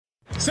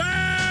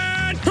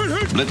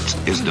Blitz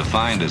is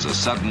defined as a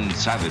sudden,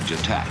 savage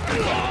attack.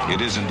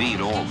 It is indeed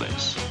all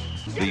this.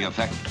 The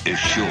effect is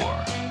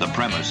sure. The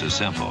premise is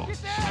simple.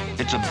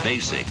 It's a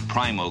basic,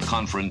 primal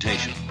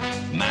confrontation,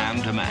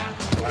 man to man.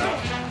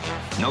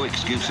 No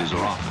excuses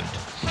are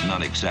offered,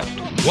 none accepted.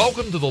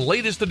 Welcome to the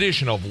latest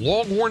edition of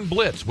Longhorn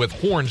Blitz with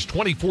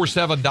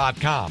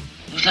Horns247.com.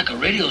 Looks like a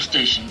radio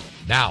station.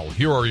 Now,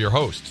 here are your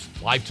hosts,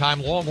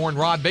 lifetime Longhorn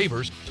Rod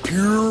Babers,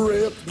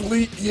 pure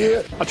athlete,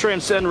 yeah. I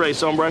transcend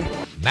race, hombre.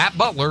 Matt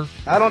Butler.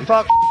 I don't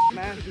talk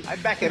man. I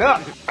back it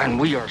up. And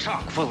we are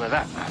chock full of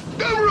that, man.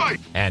 Damn right.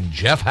 And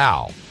Jeff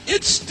Howe.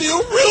 It's still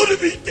real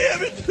to me,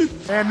 damn it.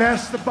 And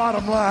that's the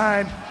bottom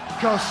line,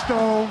 because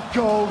Stone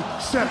Cold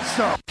said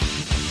so.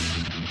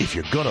 If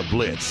you're gonna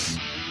blitz,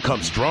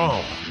 come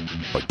strong,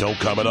 but don't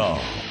come at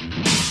all.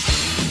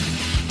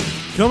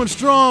 Coming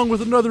strong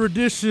with another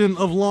edition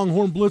of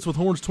Longhorn Blitz with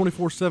Horns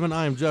 24/7.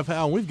 I am Jeff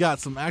Howe, and we've got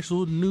some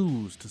actual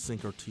news to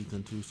sink our teeth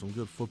into, some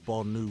good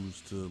football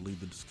news to lead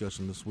the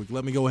discussion this week.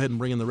 Let me go ahead and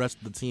bring in the rest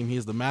of the team. He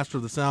is the master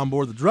of the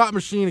soundboard, the drop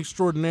machine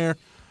extraordinaire,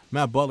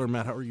 Matt Butler.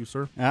 Matt, how are you,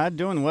 sir?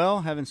 Doing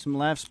well, having some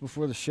laughs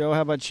before the show.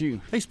 How about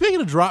you? Hey, speaking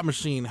of drop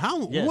machine,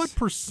 what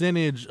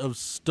percentage of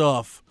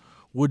stuff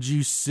would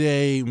you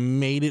say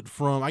made it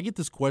from? I get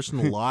this question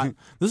a lot.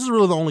 This is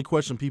really the only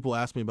question people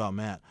ask me about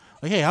Matt.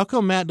 Like, hey, how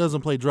come Matt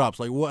doesn't play drops?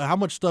 Like, how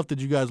much stuff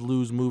did you guys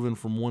lose moving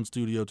from one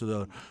studio to the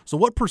other? So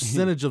what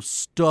percentage of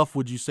stuff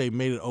would you say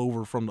made it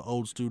over from the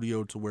old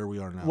studio to where we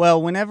are now?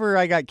 Well, whenever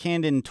I got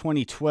canned in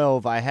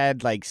 2012, I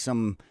had like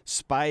some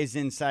spies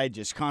inside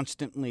just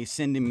constantly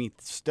sending me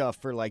stuff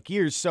for like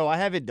years. So I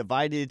have it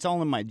divided. It's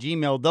all in my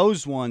Gmail,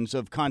 those ones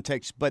of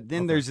context. But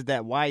then there's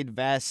that wide,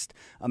 vast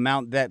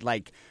amount that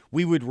like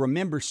we would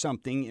remember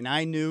something, and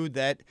I knew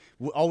that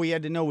all we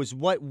had to know was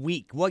what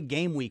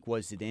game week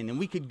was it in, and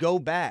we could go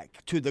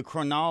back to the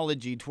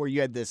chronology to where you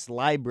had this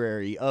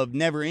library of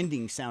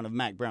never-ending sound of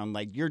Mac Brown.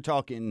 Like, you're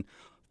talking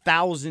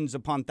thousands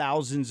upon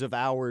thousands of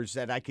hours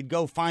that I could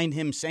go find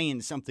him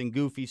saying something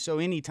goofy. So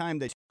anytime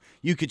that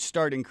you could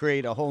start and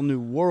create a whole new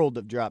world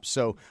of drops.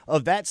 So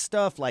of that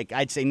stuff, like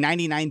I'd say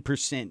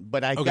 99%,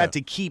 but I got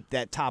to keep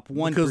that top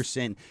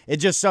 1%. It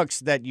just sucks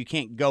that you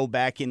can't go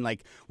back and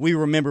like we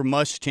remember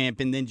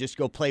Muschamp and then just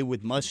go play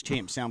with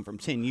Muschamp sound from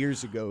 10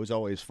 years ago is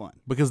always fun.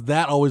 Because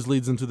that always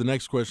leads into the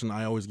next question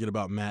I always get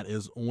about Matt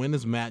is, when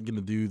is Matt going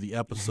to do the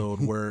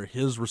episode where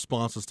his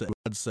responses to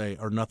I'd say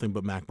are nothing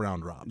but Mac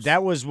Brown drops?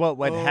 That was what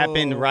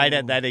happened right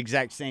at that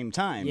exact same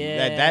time.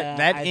 Yeah,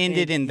 that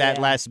ended in that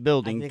last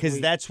building because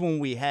that's when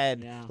we had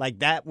like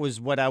that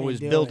was what I was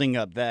building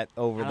up that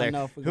over there. I don't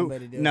know if we're going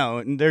to do it.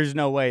 No, there's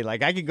no way.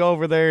 Like I could go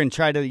over there and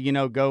try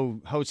to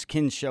go host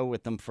Ken's show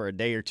with them for a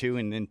day or two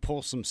and then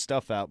pull some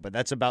stuff out. But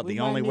that's about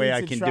the only way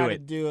I can do try it. to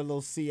do a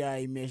little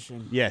CIA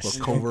mission. Yes, let's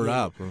cover it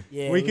up.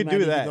 Yeah, we could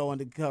do that. Go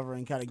undercover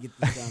and kind of get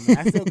this done.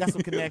 I still got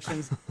some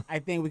connections. I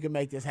think we can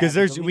make this happen.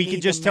 Because we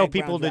could just tell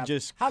people to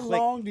just. How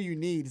long do you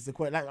need? Is the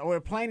question. Like, we're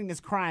planning this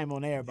crime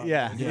on air.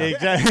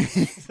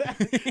 Exactly.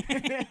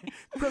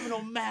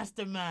 Criminal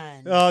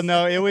mastermind. Oh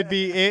no, it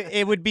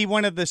would be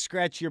one of the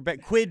scratch your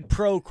back quid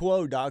pro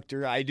quo,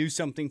 doctor. I do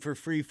something for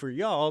free for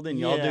y'all, then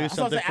y'all do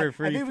something for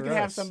free. I think for we could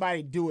us. have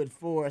somebody do it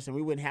for us, and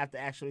we wouldn't have to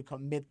actually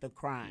commit the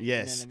crime.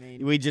 Yes, you know what I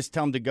mean? we just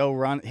tell them to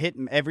go hit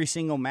every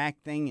single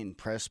Mac thing and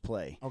press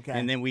play. Okay,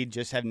 and then we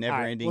just have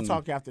never-ending. We'll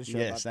talk after the show.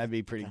 Yes, that'd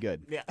be pretty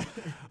good.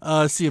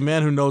 Yeah. See, a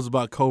man who knows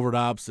about covert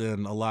ops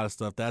and a lot of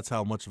stuff. That's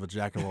how much of a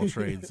jack of all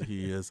trades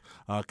he is.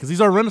 Because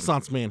he's our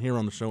Renaissance man here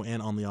on the show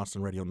and on the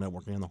Austin Radio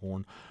Network and the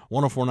Horn.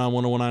 104.9,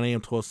 101.9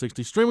 AM,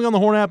 1260. Streaming on the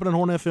Horn app and at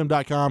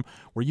hornfm.com,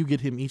 where you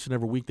get him each and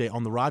every weekday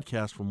on the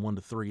Rodcast from 1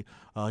 to 3.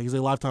 He's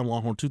a lifetime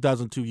Longhorn,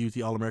 2002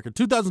 UT All-American,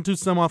 2002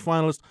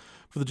 semifinalist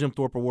for the Jim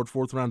Thorpe Award,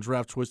 4th-round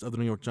draft choice of the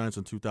New York Giants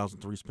in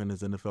 2003, spent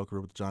his NFL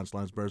career with the Giants,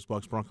 Lions, Bears,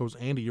 Bucks, Broncos,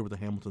 and a year with the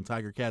Hamilton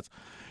Tiger Cats.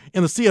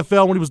 In the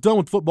CFL, when he was done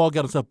with football,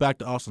 got himself back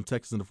to Austin,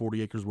 Texas, into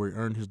 40 acres, where he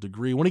earned his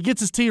degree. When he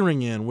gets his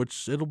T-ring in,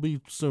 which it'll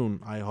be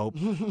soon, I hope,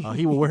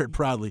 he will wear it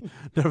proudly.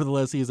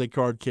 Nevertheless, he is a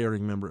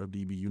card-carrying member of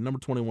DBU. Number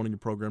 21 in your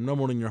program,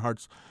 number 1 in your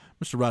hearts,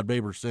 Mr. Rod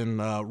Babers. And,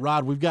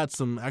 Rod, we've got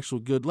some actual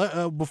good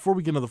before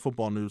we get into the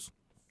football news,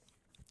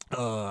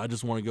 I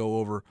just want to go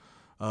over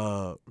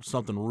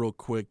something real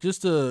quick.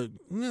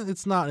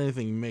 It's not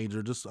anything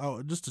major. Just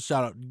to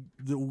shout out,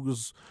 it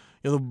was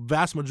the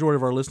vast majority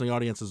of our listening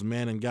audience is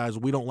men, and guys,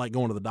 we don't like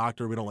going to the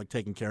doctor. We don't like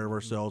taking care of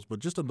ourselves. But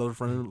just another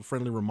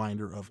friendly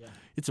reminder of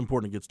it's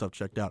important to get stuff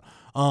checked out.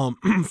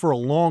 For a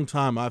long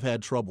time, I've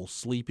had trouble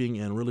sleeping,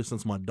 and really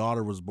since my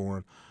daughter was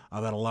born,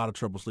 I've had a lot of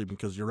trouble sleeping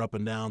because you're up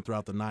and down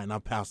throughout the night, and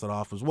I've passed it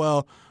off as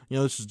well.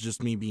 This is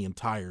just me being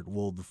tired.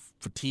 Well, the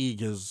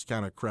fatigue has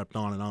kind of crept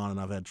on, and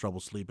I've had trouble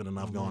sleeping, and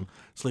I've gone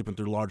sleeping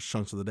through large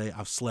chunks of the day.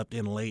 I've slept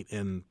in late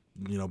and,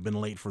 been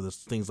late for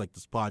things like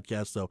this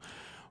podcast. So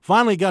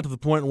finally got to the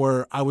point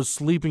where I was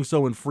sleeping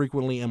so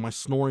infrequently, and my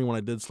snoring when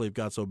I did sleep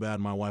got so bad,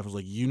 my wife was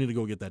like, you need to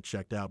go get that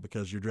checked out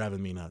because you're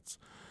driving me nuts.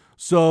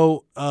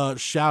 So,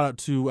 shout out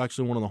to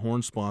actually one of the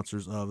Horn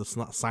sponsors, the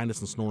Sinus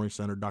and Snoring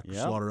Center, Dr.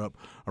 Slaughter up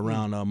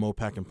around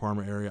Mopac and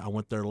Parma area. I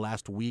went there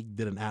last week,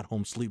 did an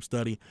at-home sleep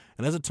study,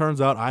 and as it turns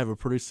out, I have a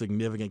pretty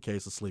significant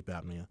case of sleep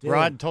apnea. Dude,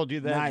 Rod told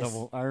you that. nice.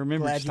 I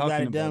remember Glad just you talking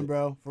got it about done, it.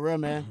 bro. For real,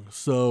 man.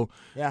 So,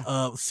 Yeah.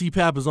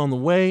 CPAP is on the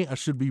way. I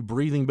should be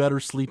breathing better,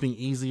 sleeping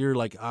easier.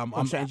 Like I'm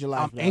change your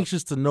life, I'm bro.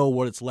 anxious to know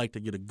what it's like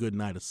to get a good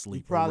night of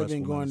sleep. You've probably a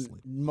been restful night of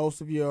going sleep.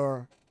 most of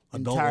your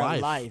Adult entire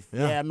life.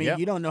 Yeah, Yeah. I mean, Yep.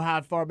 you don't know how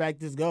far back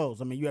this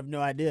goes. I mean, you have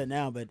no idea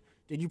now, but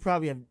did you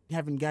probably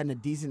haven't gotten a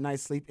decent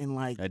night's sleep in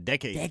like A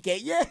decade.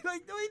 Yeah,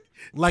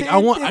 Like, 10,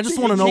 I just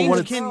 15 want to know Changed what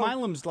it's. Ken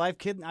Milam's life,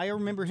 kid. I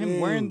remember him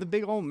wearing the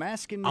big old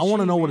mask and I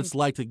want to know what man. it's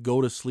like to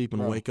go to sleep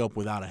and Bro. wake up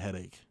without a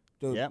headache.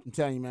 Dude, Yep. I'm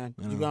telling you, man.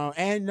 You're going,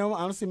 and no,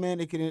 honestly, man,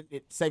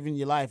 it saving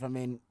your life. I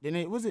mean, didn't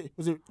it? Was it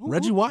who-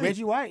 Reggie White.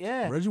 Reggie White,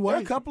 yeah. Reggie There are a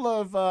White. couple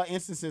of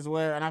instances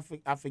where, and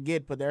I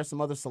forget, but there are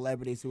some other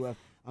celebrities who have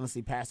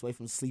honestly passed away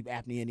from sleep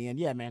apnea in the end.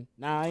 Yeah, man.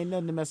 Nah, ain't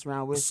nothing to mess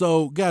around with.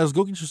 So, guys,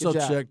 go get yourself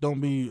job. checked. Don't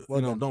be, Well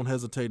done. don't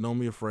hesitate. Don't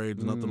be afraid.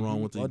 There's nothing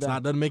wrong with it. Well It's done.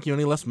 not doesn't make you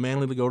any less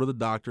manly to go to the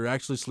doctor.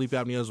 Actually, sleep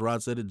apnea, as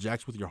Rod said, it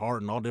jacks with your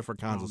heart and all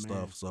different kinds of man.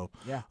 stuff. So,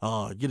 Yeah.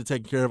 get it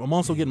taken care of. I'm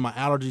also getting my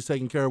allergies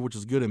taken care of, which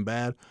is good and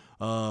bad.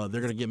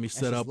 They're gonna get me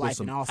set just up with life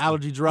some in Austin.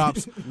 allergy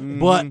drops,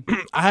 but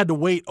I had to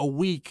wait a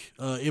week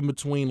in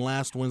between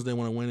last Wednesday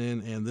when I went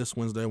in and this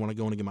Wednesday when I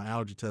go in to get my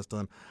allergy test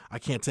done. I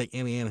can't take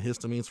any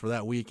antihistamines for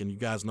that week, and you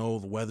guys know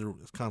the weather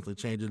is constantly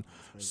changing,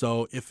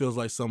 so it feels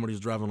like somebody's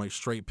driving like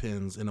straight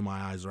pins into my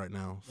eyes right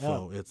now.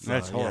 So it's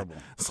That's yeah. horrible.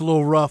 It's a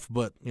little rough,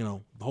 but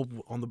hope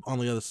on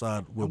the other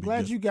side will I'm be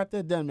glad good. you got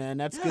that done, man.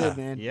 That's good,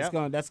 man. Yep.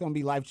 That's gonna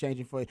be life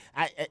changing for you.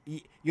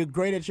 You're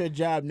great at your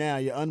job now.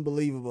 You're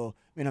unbelievable.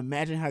 I mean,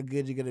 imagine how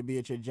good you're gonna be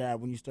at your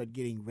job when you start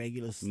getting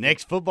regular sleep.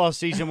 Next football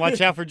season,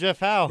 watch out for Jeff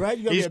Howe. Right?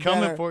 You're gonna He's be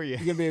coming better, for you.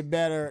 You're gonna be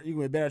better. You're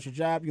gonna be better at your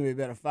job. You're gonna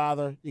be a better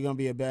father. You're gonna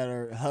be a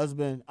better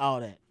husband. All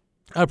that.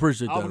 I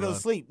appreciate All that. because of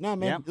Rod. sleep. No,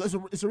 man. Yep.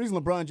 It's the reason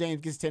LeBron James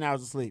gets 10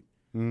 hours of sleep.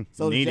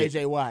 So does Need it.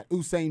 J.J. Watt,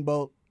 Usain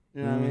Bolt.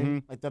 You know what I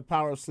mean? Like the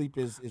power of sleep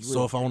is real.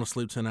 So if I want to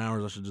sleep 10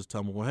 hours, I should just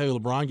tell them, well, hey,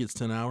 LeBron gets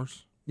 10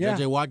 hours. Yeah.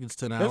 J.J. Watt gets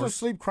 10 There's a hours.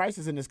 sleep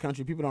crisis in this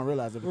country. People don't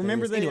realize it. but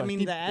Remember there that? is. I Anyway,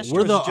 mean, the Astros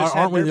We're just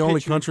had aren't we their the only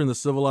pitcher- country in the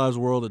civilized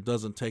world that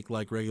doesn't take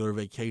like regular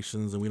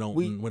vacations and we don't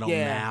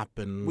nap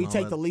and we all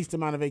take that? the least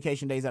amount of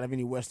vacation days out of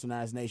any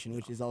westernized nation,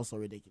 which is also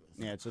ridiculous.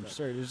 Yeah, it's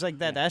absurd. It was like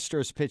that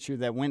Astros pitcher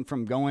that went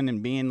from going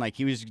and being like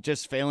he was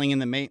just failing in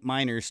the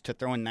minors to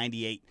throwing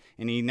 98.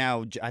 And he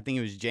now, I think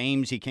it was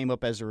James, he came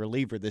up as a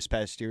reliever this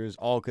past year. It was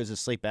all because of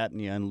sleep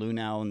apnea and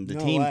Lunau. And the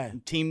No way.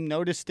 team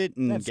noticed it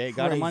and That's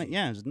got him on it. crazy.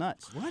 Yeah, it was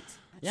nuts. What?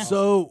 Yeah.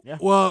 So, Yeah.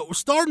 well, we're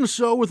starting the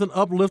show with an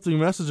uplifting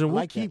message, and we'll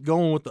like keep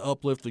going with the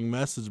uplifting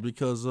message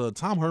because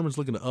Tom Herman's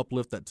looking to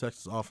uplift that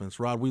Texas offense.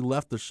 Rod, we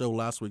left the show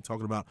last week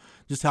talking about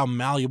just how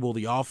malleable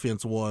the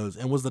offense was,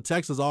 and was the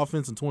Texas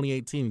offense in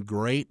 2018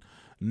 great?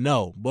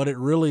 No, but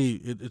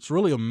it's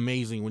really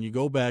amazing when you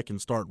go back and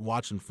start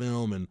watching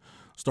film and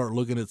start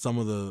looking at some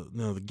of the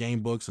the game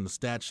books and the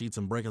stat sheets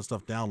and breaking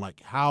stuff down,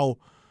 like how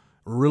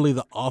really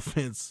the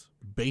offense,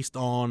 based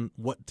on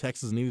what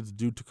Texas needed to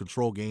do to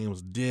control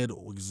games, did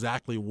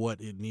exactly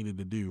what it needed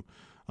to do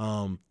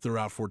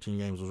throughout 14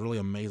 games. It was really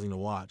amazing to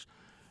watch.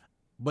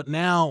 But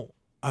now,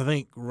 I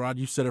think, Rod,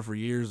 you've said it for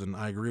years, and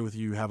I agree with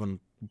you, having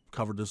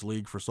covered this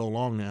league for so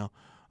long now.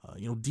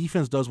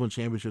 Defense does win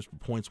championships, but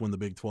points win the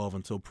Big 12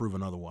 until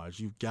proven otherwise.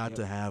 You've got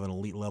to have an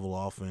elite-level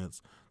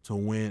offense to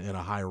win at a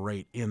high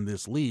rate in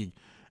this league.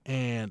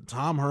 And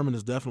Tom Herman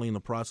is definitely in the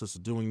process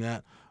of doing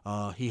that.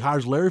 He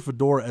hires Larry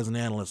Fedora as an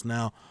analyst.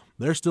 Now,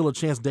 there's still a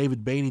chance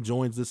David Beatty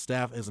joins this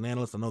staff as an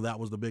analyst. I know that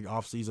was the big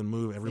offseason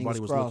move everybody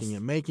was crossed. looking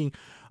at making.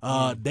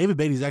 David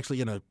Beatty's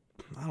actually in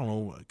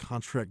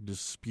contract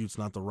dispute's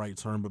not the right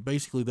term, but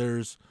basically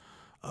there's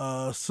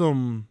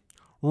some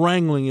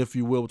wrangling, if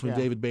you will, between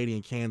David Beatty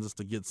and Kansas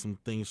to get some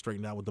things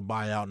straightened out with the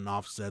buyout and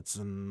offsets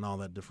and all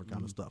that different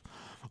kind of stuff.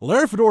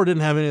 Larry Fedora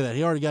didn't have any of that.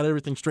 He already got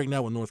everything straightened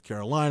out with North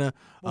Carolina.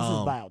 What's his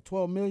buyout?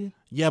 $12 million?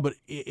 Yeah, but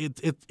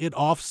it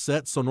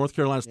offsets, so North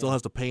Carolina still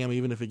has to pay him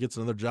even if he gets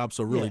another job.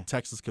 So really, Yeah.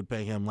 Texas could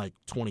pay him like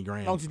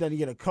 $20,000. Don't you doesn't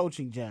get a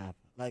coaching job?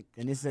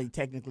 And this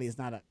technically it's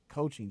not a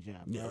coaching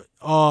job. Right?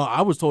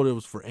 I was told it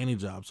was for any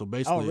job. So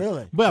basically,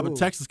 really? But Ooh,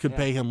 Texas could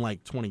pay him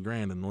like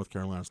 $20,000, and North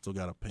Carolina still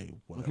got to pay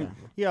whatever.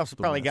 He also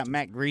The probably rest. got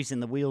Matt greasing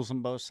the wheels on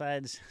both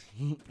sides.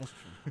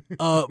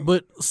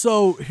 But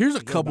so here's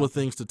a couple of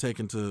things to take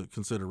into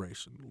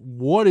consideration.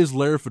 What is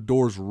Larry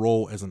Fedora's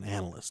role as an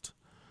analyst?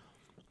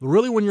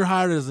 Really, when you're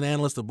hired as an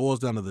analyst, it boils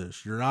down to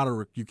this: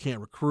 you can't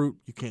recruit,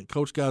 you can't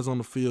coach guys on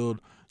the field,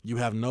 you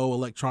have no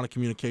electronic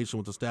communication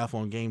with the staff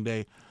on game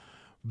day.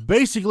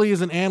 Basically,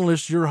 as an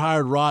analyst, you're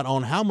hired, Rod,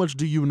 on how much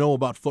do you know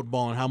about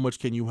football and how much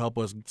can you help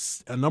us,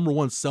 number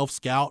one,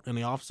 self-scout in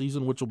the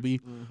offseason, which will be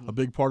a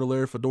big part of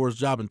Larry Fedora's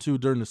job, and two,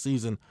 during the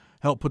season,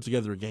 help put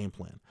together a game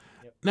plan.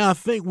 Now, I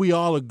think we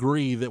all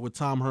agree that with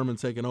Tom Herman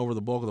taking over the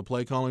bulk of the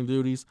play-calling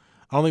duties,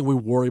 I don't think we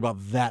worry about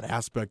that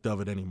aspect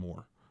of it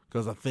anymore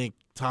because I think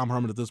Tom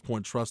Herman at this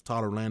point trusts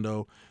Todd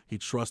Orlando. He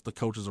trusts the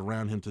coaches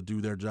around him to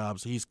do their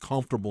jobs. He's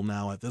comfortable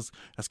now at this,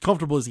 as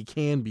comfortable as he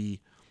can be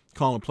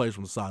calling plays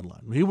from the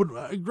sideline. He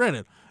would,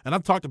 granted, and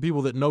I've talked to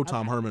people that know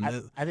Tom Herman.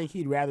 I think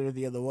he'd rather it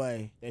the other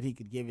way, that he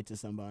could give it to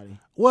somebody.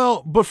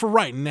 Well, but for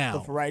right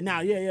now.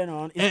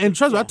 No. And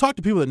trust me, I talked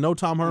to people that know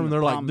Tom Herman.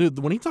 They're like, dude,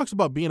 when he talks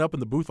about being up in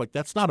the booth, like,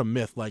 that's not a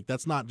myth. Like,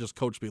 that's not just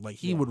coach speak. Like,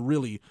 he would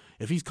really,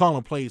 if he's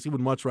calling plays, he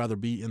would much rather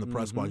be in the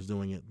press while he's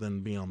doing it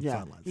than being on the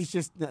sidelines. He's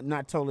just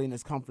not totally in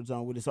his comfort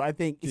zone with it. So I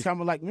think it's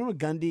kind of like, remember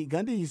Gundy?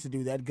 Gundy used to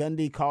do that.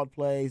 Gundy called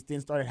plays, then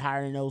started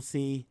hiring an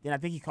OC. Then I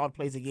think he called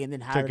plays again,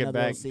 then hired another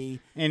OC.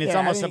 And it's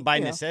almost by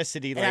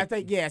necessity. And I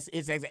think, yes,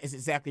 it's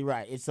exactly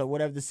right. It's so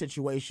whatever the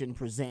situation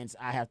presents,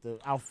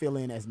 I'll fill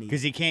in as needed.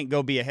 Because he can't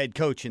go be a head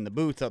coach in the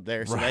booth up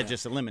there, so that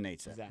just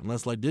eliminates it. Exactly.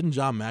 Unless, like, didn't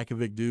John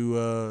Malkovich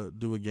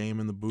do a game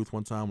in the booth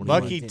one time? When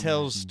Bucky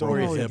tells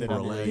stories broke his of hip or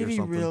a leg Did or he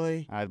something.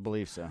 really? I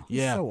believe so.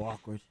 Yeah. So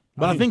awkward.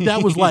 But I think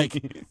that was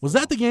like, was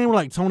that the game where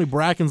like Tony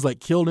Brackens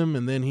like killed him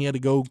and then he had to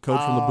go coach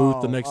from the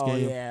booth the next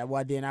game? Yeah,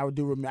 well then I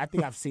do remember. I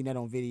think I've seen that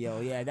on video.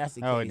 Yeah, that's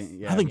the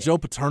case. I think Joe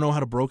Paterno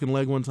had a broken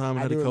leg one time and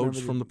had to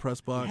coach from the press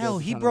box. Hell,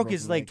 he broke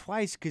his leg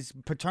twice because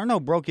Paterno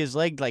broke his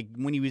leg like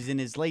when he was in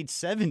his late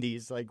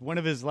 70s. Like one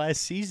of his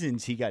last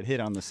seasons, he got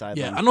hit on the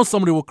sideline. Yeah, I know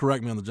somebody will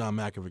correct me on the John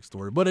Malkovich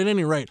story. But at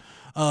any rate,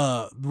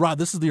 Rod,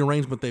 this is the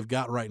arrangement they've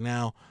got right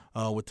now.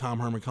 With Tom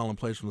Herman calling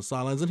plays from the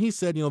sidelines. And he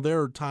said,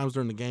 there are times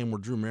during the game where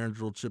Drew Maringer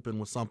will chip in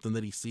with something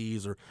that he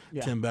sees or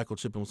Tim Beck will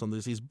chip in with something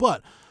that he sees.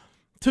 But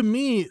to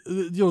me,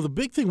 the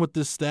big thing with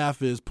this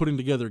staff is putting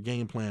together a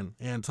game plan.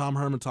 And Tom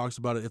Herman talks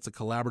about it. It's a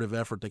collaborative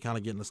effort to kind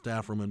of get in the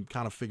staff room and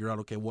kind of figure out,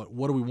 okay, what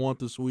do we want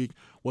this week?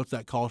 What's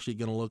that call sheet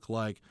going to look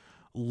like?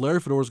 Larry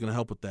Fedora is going to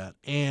help with that.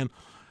 And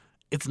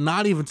it's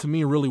not even, to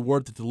me, really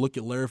worth it to look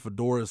at Larry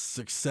Fedora's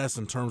success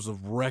in terms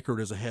of record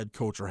as a head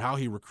coach or how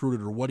he recruited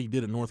or what he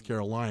did at North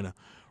Carolina.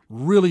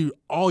 Really,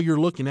 all you're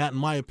looking at, in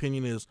my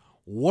opinion, is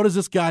what does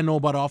this guy know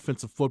about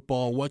offensive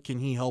football? What can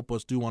he help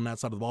us do on that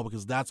side of the ball?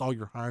 Because that's all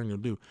you're hiring to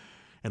do.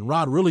 And,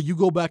 Rod, really, you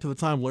go back to the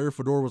time Larry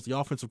Fedora was the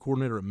offensive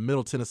coordinator at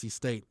Middle Tennessee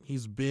State.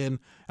 He's been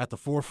at the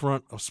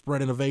forefront of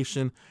spread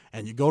innovation.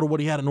 And you go to what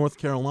he had at North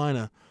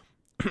Carolina,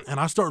 and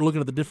I start looking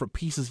at the different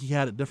pieces he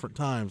had at different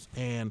times,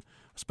 and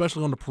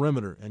especially on the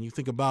perimeter. And you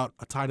think about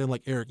a tight end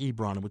like Eric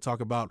Ebron, and we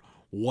talk about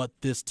what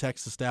this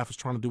Texas staff is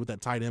trying to do with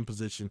that tight end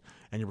position,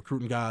 and you're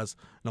recruiting guys.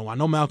 No, I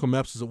know Malcolm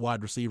Epps is a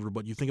wide receiver,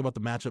 but you think about the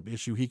matchup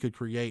issue he could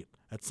create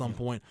at some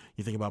point.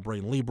 You think about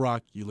Braden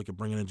Liebrock. You look at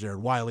bringing in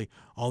Jared Wiley.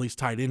 All these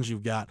tight ends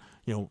you've got.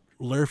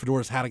 Larry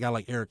Fedora's had a guy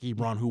like Eric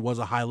Ebron who was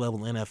a high-level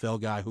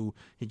NFL guy who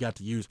he got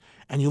to use.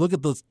 And you look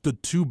at the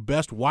two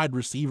best wide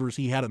receivers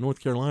he had at North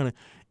Carolina,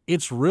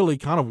 it's really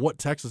kind of what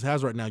Texas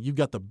has right now. You've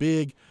got the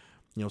big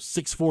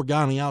 6'4"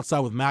 guy on the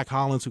outside with Mac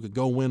Hollins who could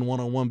go win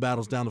one-on-one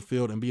battles down the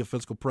field and be a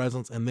physical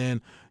presence. And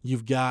then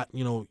you've got,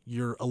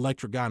 your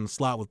electric guy in the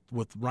slot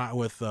with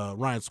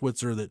Ryan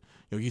Switzer that,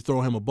 you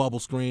throw him a bubble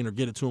screen or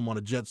get it to him on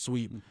a jet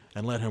sweep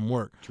and let him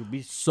work.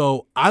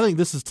 So I think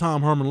this is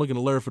Tom Herman looking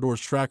at Larry Fedora's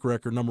track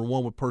record, number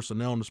one, with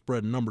personnel in the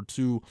spread, and number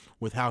two,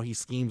 with how he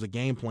schemes a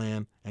game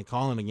plan and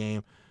calling a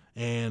game.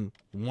 And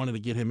wanted to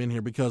get him in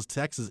here because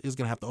Texas is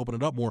going to have to open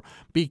it up more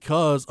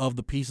because of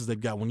the pieces they've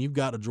got. When you've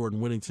got a Jordan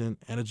Whittington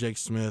and a Jake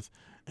Smith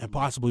and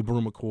possibly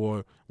Brew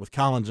McCoy with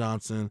Colin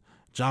Johnson,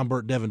 John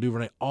Burt, Devin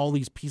Duvernay, all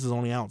these pieces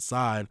on the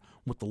outside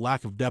with the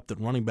lack of depth at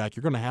running back,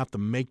 you're going to have to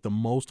make the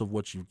most of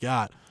what you've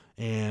got.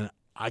 And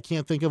I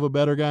can't think of a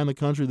better guy in the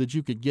country that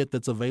you could get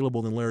that's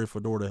available than Larry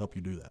Fedora to help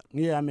you do that.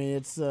 Yeah, I mean,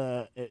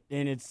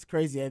 it's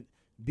crazy.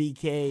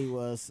 BK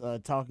was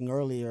talking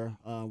earlier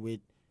with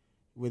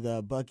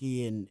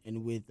Bucky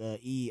and with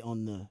E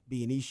on the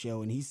B&E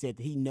show, and he said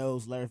that he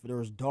knows Larry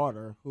Fedora's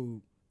daughter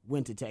who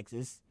went to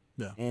Texas,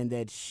 and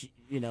that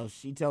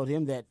she told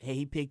him that, hey,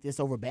 he picked this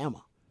over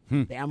Bama.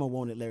 Bama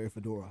wanted Larry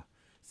Fedora.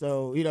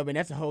 So,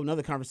 that's a whole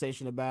nother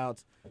conversation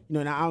about,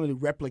 now I'm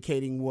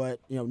replicating what,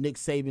 Nick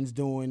Saban's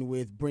doing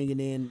with bringing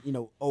in,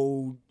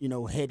 old,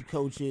 head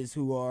coaches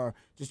who are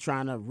just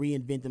trying to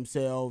reinvent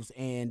themselves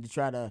and to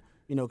try to,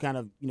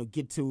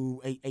 get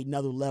to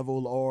another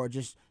level or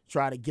just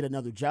try to get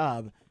another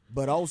job.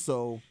 But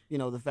also,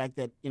 the fact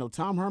that,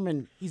 Tom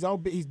Herman,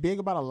 he's big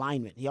about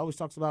alignment. He always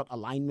talks about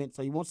alignment.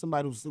 So you want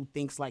somebody who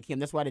thinks like him.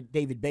 That's why the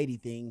David Beatty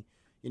thing,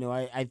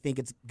 I think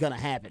it's going to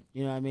happen.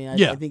 You know what I mean?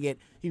 I think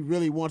he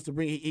really wants to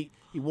bring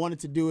he wanted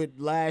to do it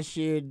last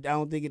year. I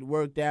don't think it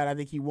worked out. I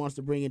think he wants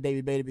to bring in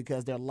David Beatty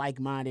because they're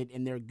like-minded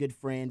and they're good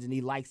friends and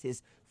he likes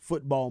his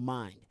football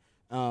mind.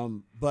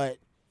 But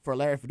for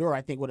Larry Fedora,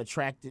 I think what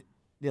attracted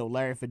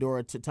Larry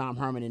Fedora to Tom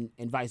Herman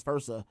and vice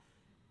versa,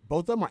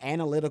 both of them are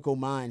analytical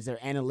minds.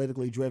 They're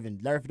analytically driven.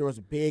 Larry Fedora's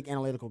a big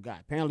analytical guy.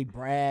 Apparently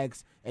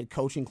brags at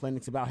coaching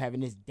clinics about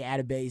having this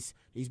database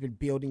he's been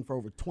building for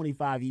over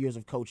 25 years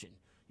of coaching.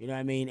 You know what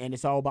I mean? And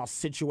it's all about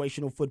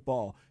situational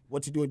football,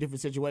 what to do in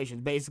different situations.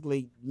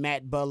 Basically,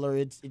 Matt Butler,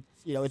 it's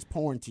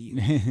porn to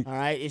you. All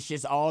right? It's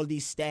just all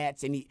these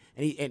stats.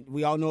 And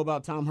we all know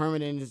about Tom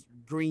Herman and his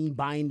green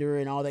binder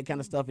and all that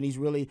kind of stuff. And he's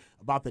really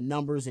about the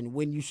numbers and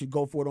when you should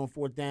go for it on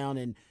fourth down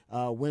and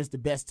when it's the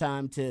best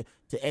time to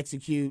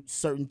execute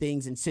certain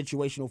things in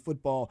situational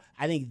football.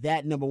 I think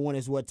that, number one,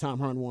 is what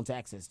Tom Herman wants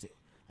access to.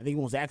 I think he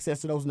wants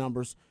access to those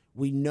numbers.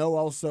 We know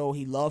also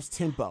he loves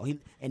tempo,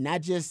 and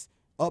not just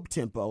up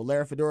tempo.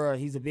 Larry Fedora,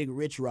 he's a big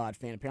Rich Rod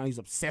fan. Apparently, he's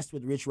obsessed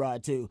with Rich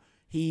Rod too.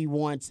 He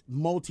wants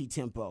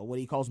multi-tempo, what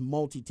he calls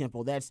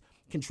multi-tempo. That's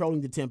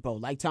controlling the tempo,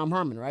 like Tom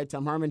Herman, right?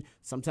 Tom Herman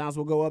sometimes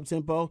will go up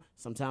tempo,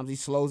 sometimes he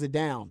slows it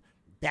down.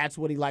 That's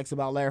what he likes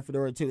about Larry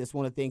Fedora too. That's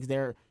one of the things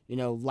they're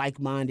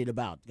like-minded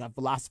about. Our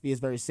philosophy is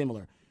very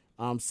similar.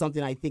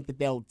 Something I think that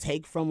they'll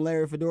take from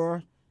Larry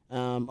Fedora.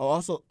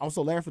 Also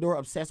Larry Fedora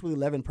obsessed with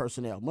 11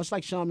 personnel, much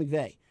like Sean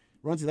McVay.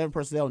 Runs 11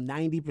 personnel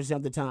 90%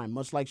 of the time,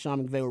 much like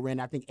Sean McVay, who ran,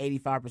 I think,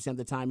 85% of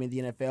the time in the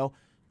NFL.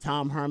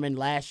 Tom Herman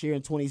last year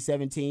in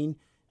 2017,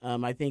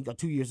 I think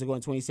 2 years ago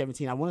in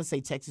 2017, I want to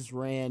say Texas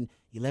ran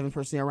 11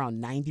 personnel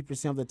around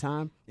 90% of the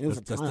time. And it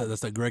was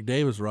that's that Greg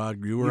Davis,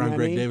 Rod. You were around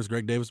Greg Davis.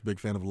 Greg Davis, big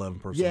fan of 11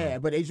 personnel. Yeah,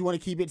 but they just want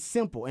to keep it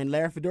simple. And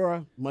Larry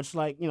Fedora, much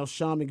like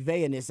Sean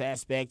McVay in this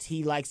aspect,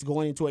 he likes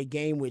going into a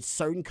game with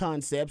certain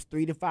concepts,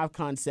 3 to 5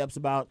 concepts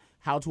about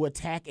how to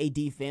attack a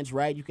defense,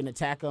 right? You can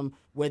attack them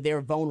where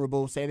they're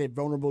vulnerable. Say they're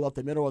vulnerable up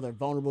the middle, or they're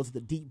vulnerable to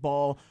the deep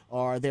ball,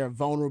 or they're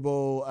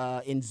vulnerable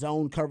in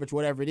zone coverage,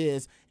 whatever it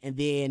is. And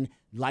then,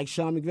 like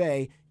Sean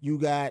McVay, you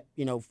got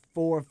 4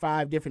 or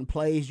 5 different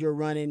plays you're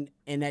running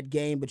in that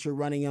game, but you're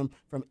running them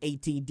from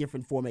 18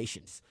 different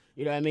formations.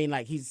 You know what I mean?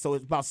 So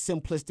it's about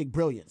simplistic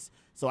brilliance.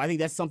 So I think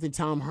that's something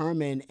Tom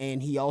Herman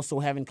and he also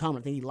have in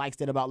common. I think he likes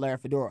that about Larry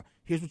Fedora.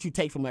 Here's what you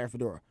take from Larry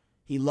Fedora.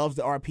 He loves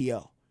the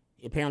RPO.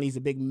 Apparently,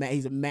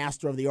 he's a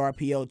master of the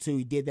RPO too.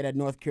 He did that at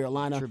North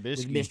Carolina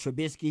with Mitch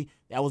Trubisky.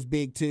 That was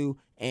big too.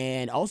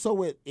 And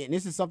also and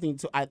this is something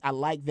I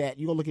like that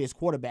you go look at his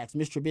quarterbacks.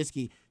 Mitch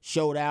Trubisky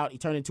showed out. He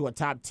turned into a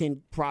top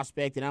 10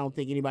 prospect, and I don't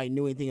think anybody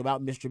knew anything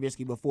about Mitch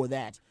Trubisky before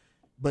that.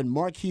 But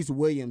Marquise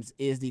Williams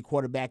is the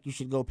quarterback you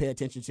should go pay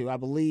attention to. I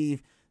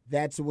believe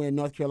that's when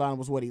North Carolina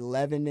was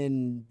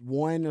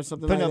 11-1 or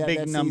something like that. Putting up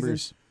big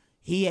numbers.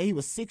 Season. He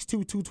was 6'2",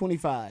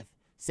 225.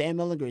 Sam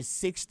Ehlinger is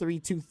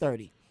 6'3",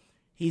 230.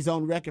 He's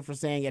on record for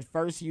saying at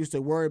first he used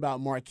to worry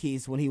about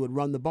Marquise when he would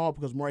run the ball,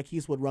 because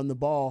Marquise would run the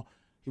ball.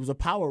 He was a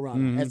power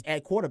runner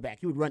at quarterback.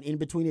 He would run in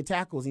between the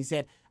tackles. He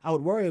said, I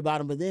would worry about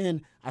him, but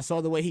then I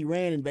saw the way he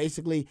ran, and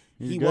basically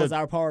he was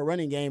our power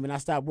running game, and I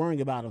stopped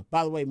worrying about him.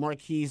 By the way,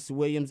 Marquise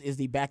Williams is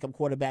the backup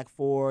quarterback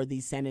for the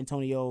San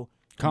Antonio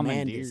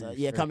Commanders.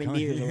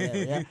 Commandeers or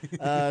whatever.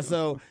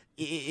 Yeah.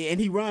 And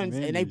he runs,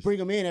 and they bring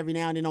him in every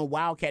now and then on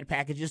Wildcat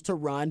packages to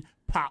run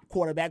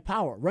quarterback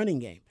power, running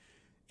game.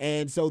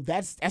 And so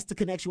that's the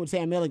connection with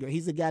Sam Ehlinger.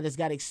 He's a guy that's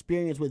got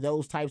experience with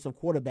those types of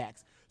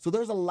quarterbacks. So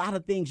there's a lot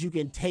of things you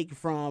can take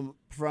from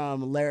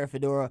Larry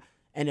Fedora,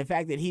 and the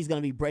fact that he's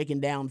going to be breaking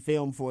down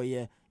film for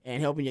you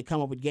and helping you come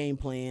up with game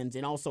plans,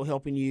 and also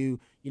helping you,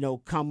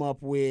 come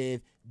up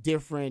with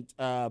different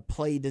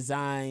play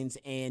designs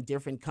and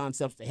different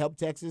concepts to help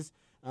Texas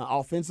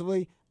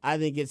offensively. I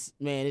think it's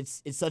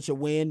such a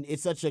win.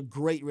 It's such a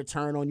great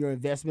return on your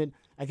investment.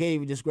 I can't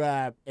even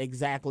describe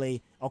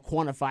exactly or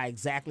quantify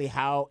exactly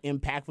how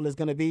impactful it's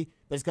going to be,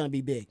 but it's going to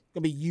be big. It's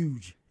going to be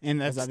huge.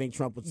 And that's, as I think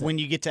Trump would say. When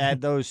you get to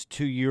add those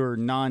to your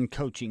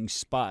non-coaching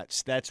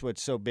spots, that's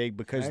what's so big,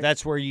 because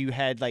that's where you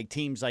had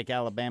teams like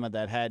Alabama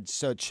that had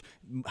such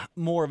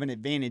more of an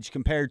advantage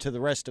compared to the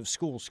rest of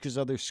schools, because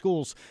other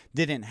schools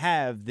didn't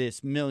have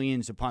this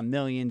millions upon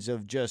millions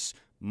of just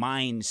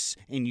mines,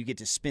 and you get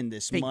to spend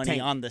this big money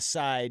tank on the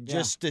side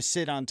just to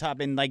sit on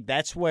top. And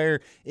that's where,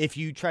 if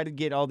you try to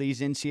get all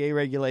these NCAA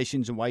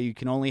regulations and why you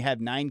can only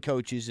have 9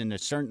 coaches and a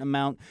certain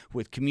amount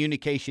with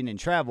communication and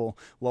travel,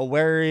 well,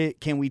 where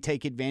can we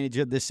take advantage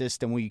of the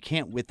system? Well, you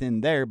can't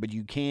within there, but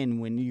you can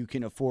when you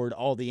can afford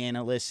all the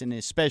analysts, and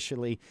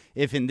especially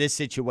if in this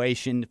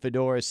situation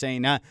Fedora is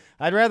saying,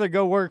 I'd rather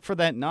go work for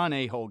that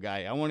non-a-hole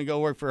guy. I want to go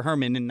work for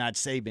Herman and not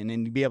Saban,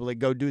 and be able to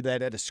go do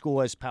that at a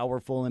school as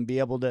powerful and be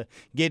able to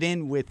get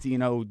in with,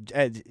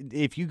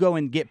 if you go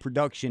and get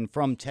production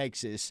from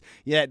Texas,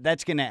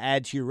 that's going to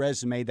add to your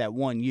resume that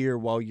 1 year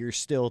while you're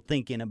still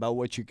thinking about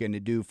what you're going to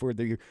do for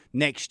the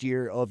next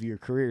year of your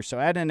career. So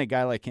adding a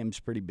guy like him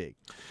is pretty big.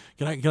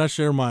 Can I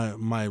share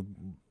my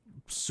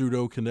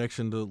pseudo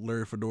connection to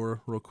Larry Fedora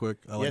real quick?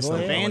 I like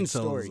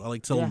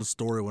telling the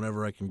story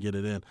whenever I can get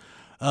it in.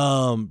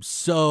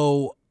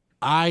 So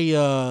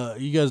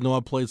you guys know I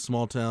played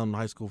small town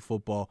high school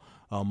football.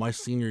 My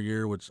senior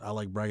year, which I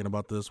like bragging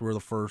about this, we're the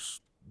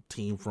first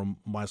team from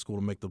my school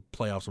to make the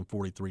playoffs in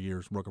 43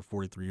 years, broke a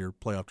 43-year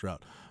playoff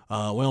drought. We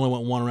only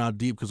went one round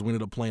deep because we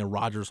ended up playing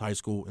Rogers High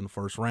School in the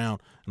first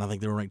round, and I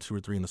think they were ranked 2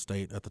 or 3 in the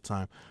state at the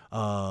time.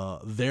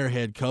 Their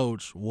head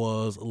coach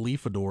was Lee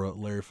Fedora,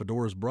 Larry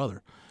Fedora's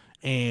brother,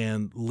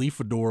 and Lee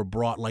Fedora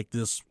brought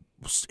this.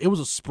 It was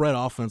a spread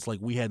offense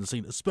like we hadn't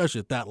seen, especially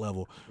at that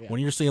level. Yeah.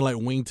 When you're seeing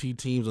wing T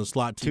teams and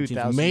slot T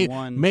teams,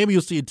 maybe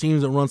you'll see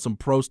teams that run some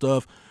pro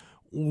stuff.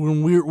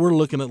 when we're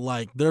looking at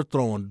like they're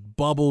throwing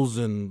bubbles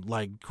and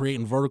like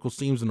creating vertical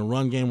seams in the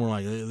run game, we're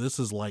like, this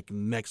is like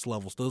next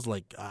level stuff. It's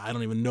like I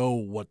don't even know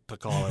what to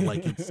call it.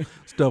 Like it's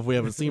stuff we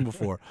haven't seen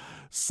before.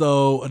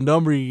 So a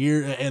number of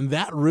years, and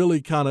that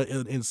really kind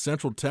of in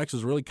Central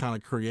Texas really kind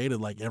of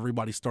created like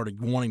everybody started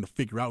wanting to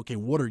figure out, okay,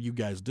 what are you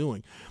guys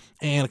doing?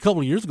 And a couple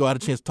of years ago, I had a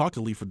chance to talk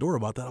to Lee Fedora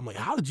about that. I'm like,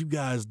 how did you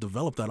guys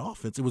develop that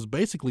offense? It was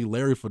basically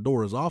Larry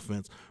Fedora's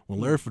offense. When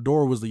Larry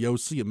Fedora was the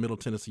OC at Middle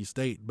Tennessee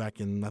State back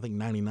in, I think,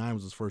 99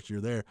 was his first year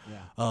there,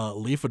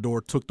 Lee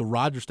Fedora took the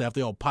Rogers staff.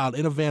 They all piled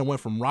in a van,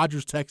 went from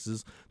Rogers,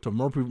 Texas to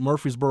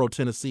Murfreesboro,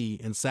 Tennessee,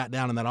 and sat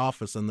down in that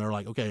office. And they're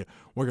like, okay,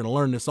 we're going to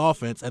learn this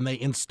offense. And they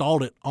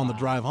installed it on the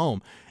drive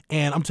home.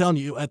 And I'm telling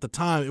you, at the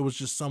time, it was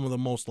just some of the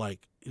most,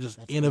 like, just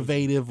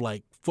innovative,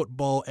 like,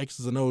 football,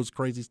 X's and O's,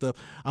 crazy stuff.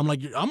 I'm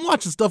like, I'm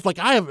watching stuff like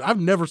I've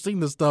never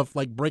seen this stuff,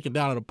 like, breaking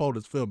down an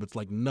opponent's film. It's,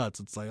 like,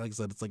 nuts. It's, like I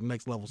said, it's, like,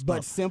 next-level stuff.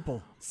 But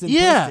simple.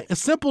 Yeah,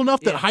 it's simple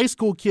enough that high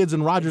school kids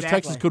in Rogers,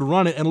 Texas could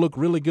run it and look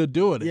really good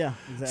doing it. Yeah,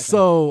 exactly.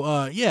 So,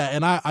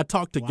 and I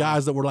talked to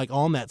guys that were, like,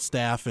 on that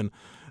staff, and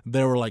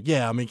they were like,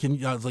 yeah, I mean,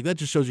 I was like, that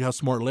just shows you how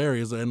smart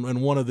Larry is.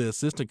 And one of the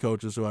assistant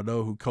coaches who I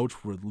know who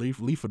coached with Lee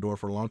Fedora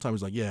for a long time,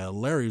 he's like, yeah,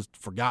 Larry's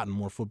forgotten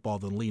more football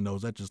than Lee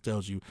knows. That just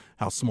tells you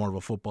how smart of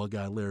a football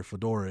guy Larry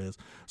Fedora is.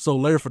 So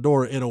Larry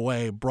Fedora, in a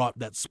way, brought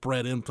that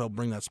spread in to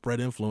bring that spread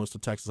influence to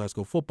Texas high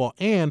school football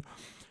and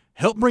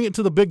helped bring it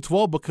to the Big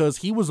 12 because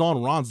he was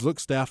on Ron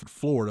Zook's staff at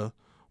Florida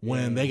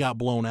when they got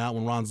blown out,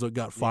 when Ron Zook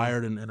got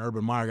fired and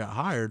Urban Meyer got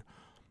hired.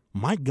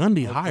 Mike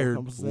Gundy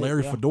hired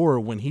Larry Fedora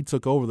when he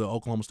took over the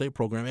Oklahoma State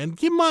program. And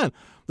keep in mind,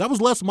 that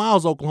was Les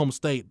Miles' Oklahoma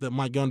State that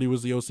Mike Gundy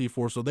was the OC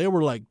for. So they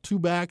were like 2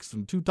 backs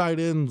and 2 tight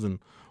ends and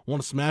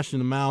want to smash in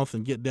the mouth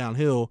and get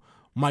downhill.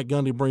 Mike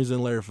Gundy brings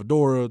in Larry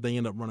Fedora. They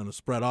end up running a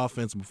spread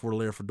offense. And before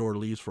Larry Fedora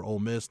leaves for Ole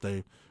Miss,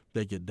 they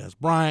get Des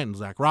Bryant and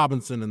Zach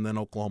Robinson. And then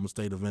Oklahoma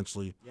State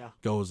eventually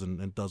goes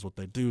and does what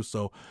they do.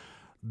 So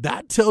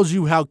that tells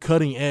you how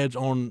cutting edge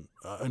on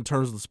in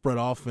terms of the spread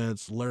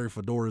offense Larry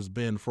Fedora has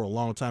been for a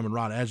long time. And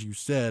Rod, as you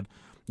said,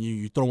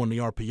 you throw in the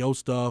RPO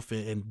stuff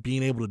and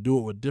being able to do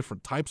it with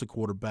different types of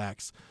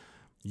quarterbacks.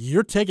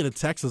 You're taking a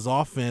Texas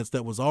offense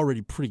that was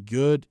already pretty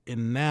good,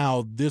 and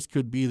now this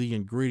could be the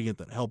ingredient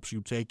that helps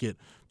you take it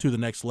to the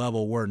next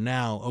level where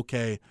now,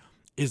 okay,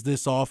 is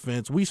this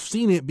offense – we've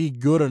seen it be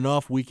good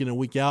enough week in and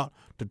week out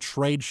to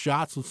trade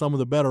shots with some of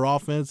the better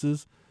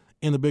offenses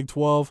in the Big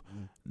 12.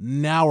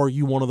 Now are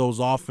you one of those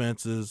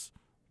offenses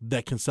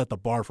that can set the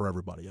bar for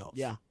everybody else?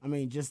 Yeah, I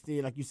mean, just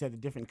like you said, the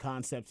different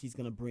concepts he's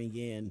going to bring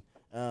in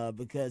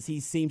because he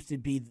seems to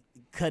be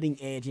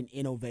cutting edge and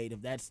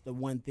innovative. That's the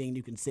one thing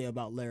you can say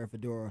about Larry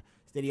Fedora,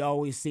 is that he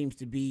always seems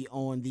to be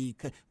on the,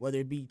 whether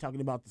it be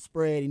talking about the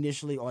spread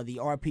initially or the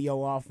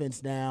RPO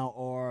offense now,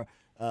 or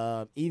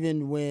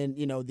even when,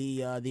 you know,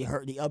 the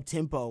up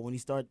tempo, when you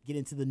start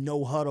getting to the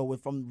no huddle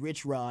from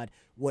Rich Rod,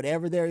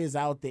 whatever there is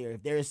out there,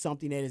 if there is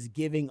something that is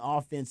giving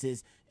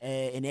offenses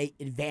an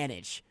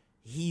advantage,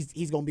 he's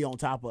going to be on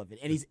top of it.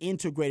 And he's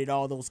integrated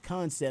all those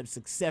concepts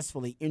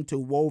successfully,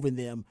 interwoven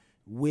them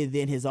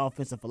within his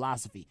offensive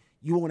philosophy.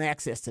 You want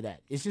access to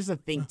that. It's just a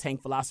think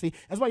tank philosophy.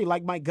 That's why you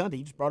like Mike Gundy.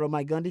 You just brought up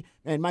Mike Gundy.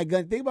 And Mike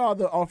Gundy, think about all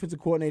the offensive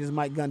coordinators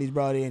Mike Gundy's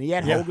brought in. He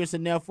had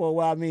Holgorsen there for a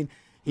while. I mean,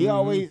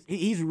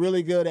 he's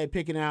really good at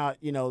picking out,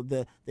 you know,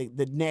 the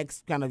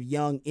next kind of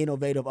young,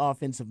 innovative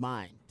offensive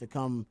mind to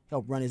come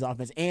help run his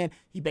offense. And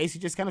he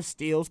basically just kind of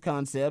steals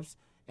concepts,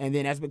 and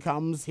then that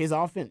becomes his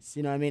offense.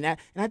 You know what I mean? And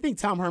I think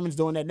Tom Herman's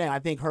doing that now. I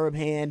think Herb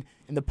Hand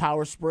and the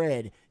power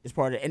spread is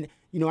part of it. And,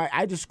 you know,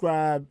 I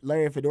describe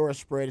Larry Fedora's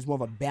spread as more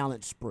of a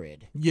balanced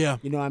spread. Yeah.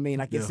 You know what I mean?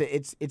 Like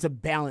it's a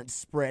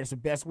balanced spread. It's the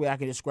best way I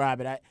can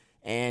describe it.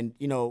 And,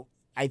 you know,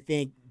 I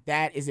think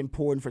that is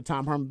important for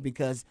Tom Herman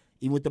because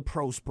even with the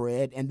pro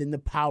spread and then the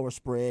power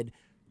spread,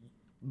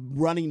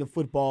 running the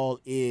football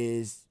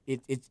is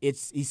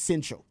it's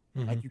essential.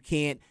 Mm-hmm. Like you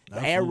can't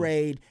air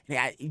raid.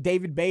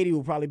 David Beatty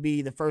will probably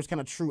be the first kind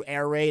of true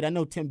air raid. I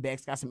know Tim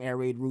Beck's got some air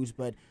raid roots,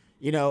 but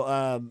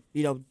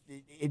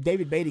if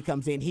David Beatty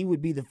comes in, he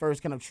would be the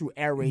first kind of true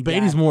air raid.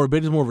 Beatty's more of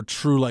a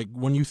true, like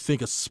when you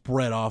think of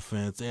spread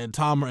offense. And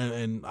Tom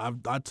and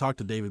I talked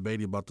to David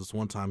Beatty about this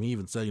one time. He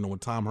even said, you know, when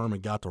Tom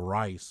Herman got to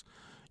Rice,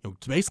 you know,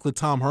 basically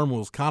Tom Herman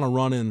was kind of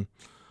running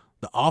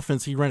the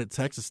offense he ran at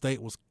Texas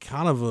State was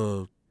kind of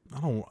a, I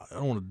don't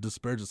want to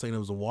disparage it saying it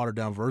was a watered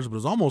down version, but it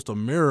was almost a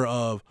mirror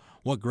of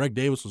what Greg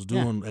Davis was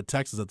doing at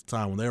Texas at the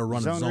time when they were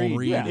running zone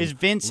read. Yeah, is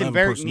Vince and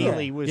Barrick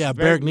Neely was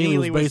Barrick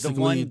Neely was basically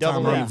the one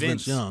Tom Herman's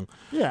Vince Young.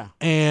 Yeah.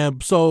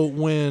 And so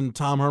when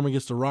Tom Herman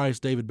gets to Rice,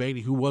 David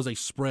Beatty, who was a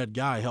spread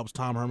guy, helps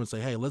Tom Herman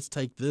say, hey, let's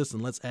take this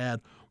and let's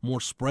add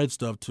more spread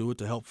stuff to it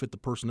to help fit the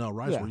personnel at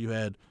Rice, where you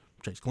had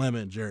Chase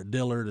Clement, Jarrett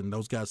Dillard, and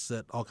those guys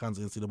set all kinds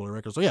of NCAA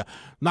records. So,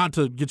 not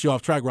to get you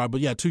off track, Rob,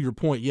 but, to your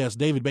point, yes,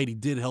 David Beatty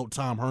did help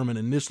Tom Herman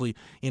initially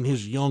in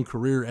his young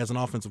career as an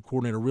offensive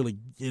coordinator really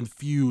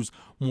infuse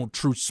more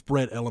true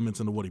spread elements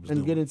into what he was doing.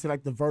 And get into,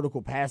 like, the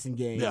vertical passing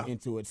game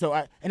into it. So,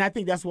 I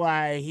think that's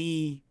why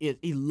he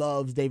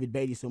loves David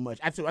Beatty so much.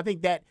 I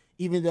think that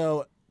even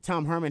though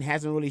Tom Herman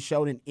hasn't really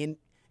shown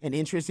an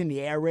interest in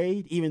the air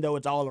raid, even though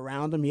it's all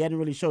around him. He hadn't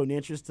really shown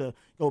interest to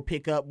go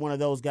pick up one of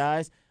those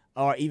guys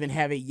or even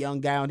have a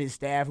young guy on his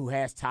staff who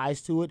has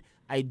ties to it.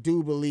 I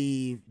do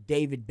believe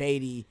David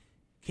Beatty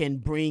can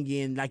bring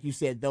in, like you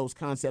said, those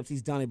concepts.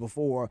 He's done it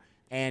before,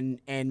 and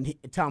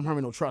Tom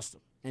Herman will trust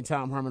him, and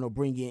Tom Herman will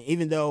bring in,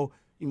 even though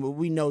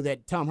we know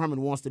that Tom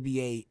Herman wants to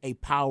be a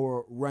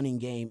power running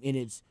game in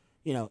its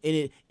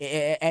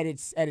at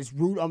its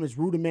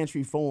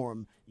rudimentary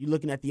form. You're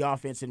looking at the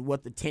offense and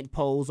what the tent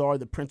poles are,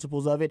 the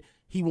principles of it.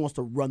 He wants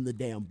to run the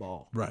damn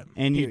ball. Right.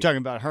 And you're talking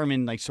about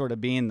Herman like sort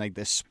of being like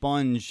the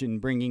sponge and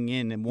bringing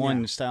in and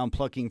one style and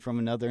plucking from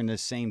another, and the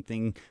same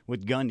thing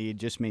with Gundy. It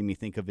just made me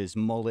think of his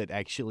mullet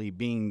actually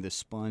being the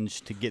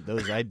sponge to get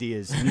those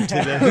ideas into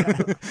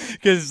them.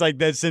 Because like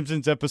that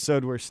Simpsons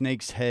episode where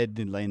Snake's head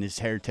and his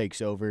hair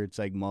takes over, it's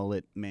like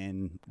mullet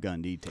man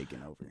Gundy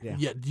taking over.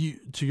 Yeah.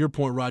 To your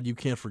point, Rod, you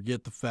can't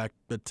forget the fact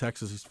that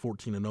Texas is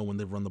 14-0 when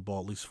they've run the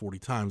ball at least 40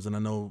 times. And I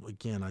know,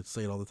 again, I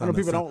say it all the time.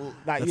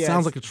 That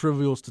sounds like a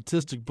trivial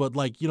statistic, but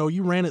like,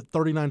 you ran it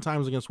 39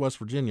 times against West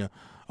Virginia.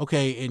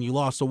 Okay, and you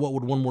lost, so what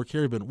would one more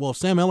carry been? Well, if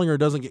Sam Ehlinger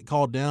doesn't get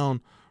called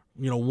down,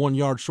 1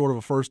 yard short of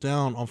a first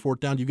down on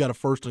fourth down, you got a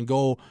first and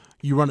goal.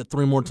 You run it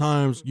 3 more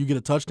times, you get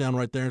a touchdown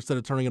right there instead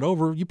of turning it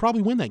over. You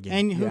probably win that game.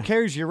 And who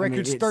cares? Your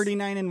record's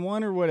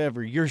 39-1 or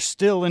whatever. You're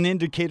still an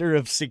indicator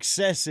of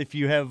success if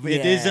you have.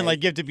 It isn't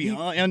like you have to be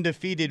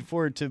undefeated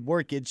for it to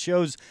work. It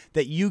shows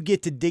that you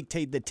get to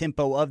dictate the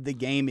tempo of the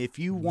game if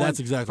you want. That's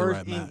exactly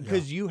right, Matt.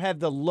 Because you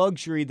have the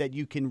luxury that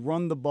you can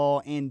run the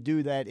ball and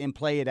do that and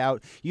play it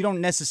out. You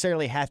don't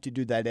necessarily have to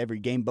do that every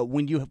game, but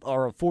when you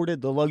are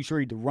afforded the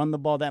luxury to run the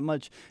ball that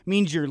much,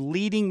 means you're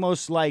leading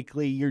most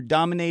likely, you're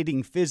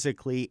dominating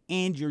physically,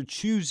 and you're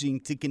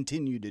choosing to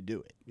continue to do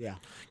it. Yeah.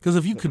 Because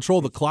if you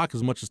control the clock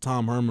as much as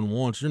Tom Herman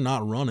wants, you're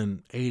not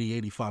running 80,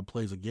 85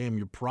 plays a game.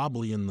 You're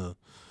probably in the,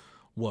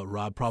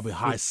 Rob? Probably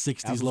high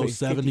 60s, low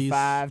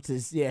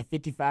 70s.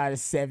 55 to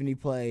 70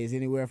 plays,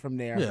 anywhere from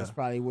there. Yeah. That's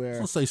probably where.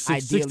 Let's say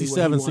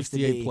 67,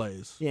 68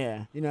 plays.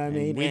 Yeah, you know what I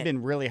mean? We've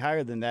been really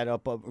higher than that,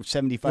 up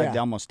 75 to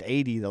almost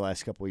 80 the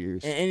last couple of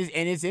years. And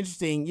it's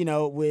interesting,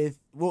 with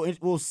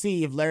we'll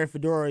see if Larry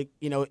Fedora,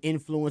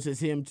 influences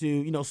him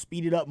to,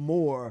 speed it up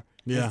more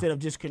instead of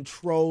just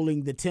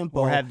controlling the tempo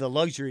or have the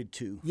luxury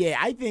to. Yeah,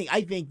 I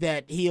think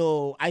that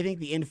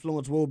the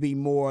influence will be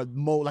more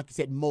like you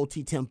said,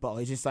 multi-tempo.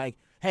 It's just like,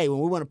 hey,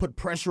 when we want to put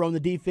pressure on the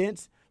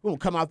defense, we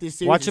won't come out this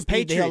series. Watch the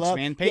Patriots,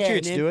 man.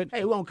 Patriots do it.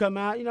 Hey, we won't come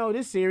out,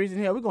 this series,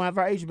 and hell, we're going to have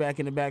our H-back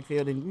in the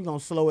backfield, and we're going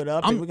to slow it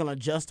up, and we're going to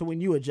adjust to when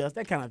you adjust,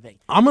 that kind of thing.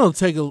 I'm going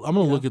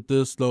to look at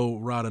this, though,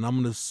 Rod, and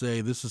I'm going to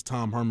say this is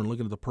Tom Herman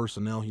looking at the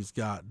personnel he's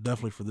got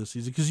definitely for this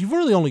season, because you've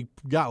really only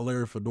got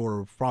Larry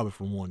Fedora probably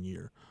for 1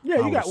 year.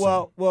 Yeah, you got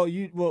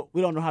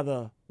we don't know how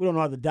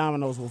the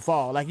dominoes will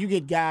fall. Like, you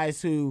get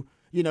guys who.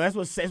 That's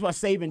what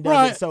Saban does.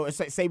 Right. It, so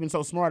Saban's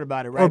so smart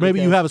about it, right? Or maybe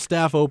you have a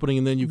staff opening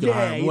and then you can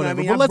hire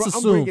whatever. But let's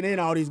assume. I'm bringing in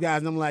all these guys,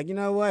 and I'm like, you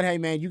know what? Hey,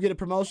 man, you get a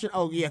promotion?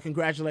 Oh, yeah,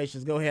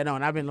 congratulations. Go ahead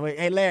on. I've been waiting.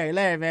 Hey,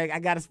 Larry, man, I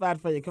got a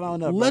spot for you. Come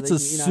on up. Let's brother.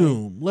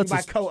 assume. You're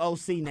my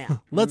co-OC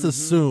now. Let's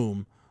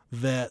assume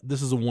that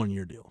this is a 1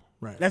 year deal,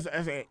 right? Let's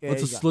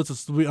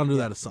be under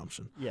that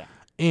assumption. Yeah.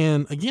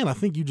 And again, I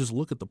think you just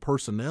look at the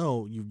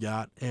personnel you've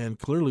got, and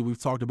clearly we've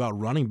talked about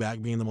running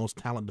back being the most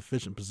talent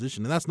deficient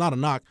position, and that's not a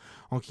knock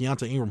on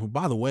Keontae Ingram, who,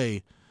 by the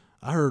way,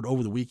 I heard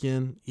over the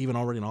weekend, even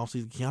already in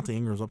offseason, Keontae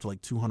Ingram's up to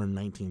like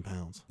 219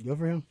 pounds. Good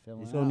for him.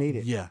 He's gonna need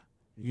it. Yeah,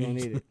 he's gonna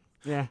need it.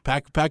 Yeah,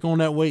 pack on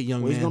that weight,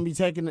 young man. He's gonna be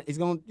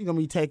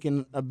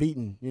taking a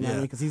beating. You know what I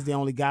mean? Because he's the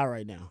only guy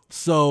right now.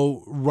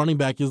 So running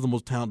back is the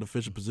most talent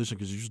deficient position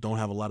because you just don't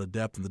have a lot of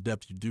depth, and the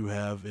depth you do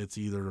have, it's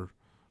either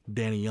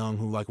Danny Young,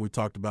 who, like we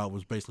talked about,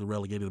 was basically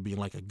relegated to being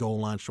like a goal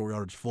line short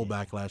yardage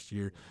fullback last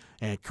year,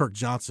 and Kirk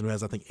Johnson, who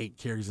has, I think, 8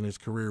 carries in his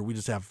career. We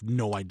just have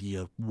no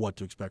idea what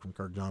to expect from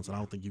Kirk Johnson. I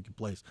don't think you can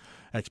place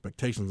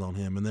expectations on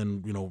him. And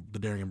then, the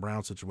Darian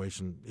Brown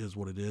situation is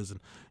what it is,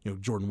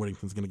 and, Jordan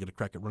Whittington's going to get a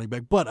crack at running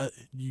back. But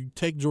you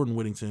take Jordan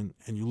Whittington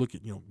and you look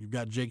at, you've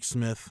got Jake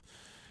Smith,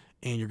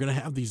 and you're going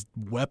to have these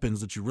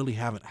weapons that you really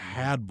haven't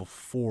had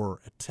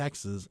before at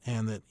Texas,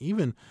 and that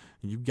even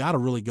you've got to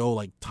really go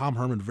like Tom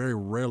Herman very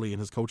rarely in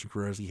his coaching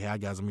career has he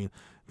had guys. I mean,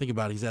 think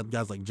about it. He's had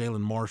guys like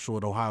Jalen Marshall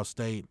at Ohio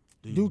State.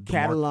 Duke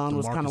Catalon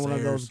was kind of one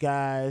of those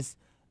guys.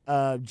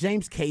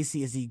 James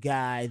Casey is the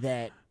guy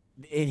that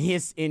in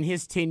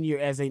his tenure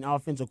as an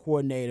offensive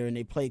coordinator and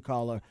a play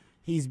caller,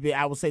 he's been,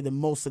 I would say, the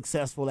most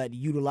successful at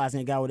utilizing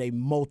a guy with a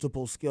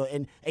multiple skill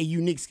and a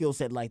unique skill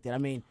set like that. I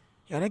mean,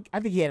 I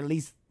think he had at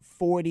least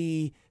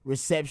 40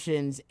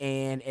 receptions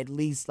and at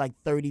least like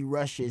 30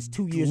 rushes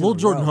 2 years Lil in a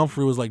Jordan row.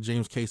 Humphrey was like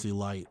James Casey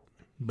light,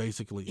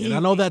 basically. And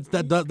I know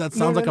that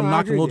sounds like I'm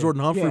knocking Lil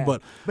Jordan Humphrey,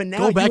 but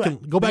go back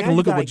and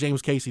look at what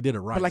James Casey did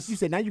at Rice. But like you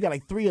said, now you got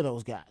like 3 of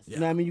those guys. Yeah. You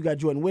know what I mean? You got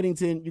Jordan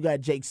Whittington, you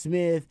got Jake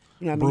Smith,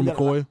 Brew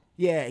McCoy.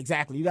 Yeah,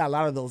 exactly. You got a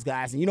lot of those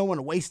guys, and you don't want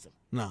to waste them.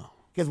 No.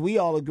 Because we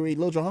all agreed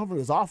Lil Jordan Humphrey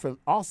was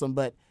awesome,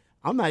 but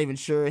I'm not even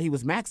sure he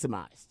was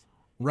maximized.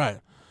 Right.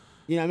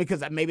 You know what I mean?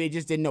 Because maybe they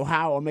just didn't know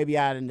how, or maybe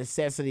out of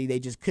necessity they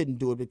just couldn't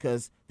do it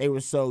because they were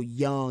so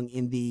young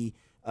in the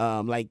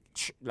like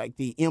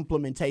the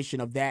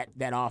implementation of that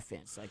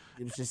offense. Like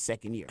it was just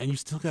second year. And you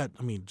still got,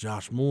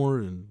 Josh Moore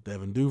and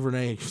Devin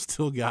Duvernay. You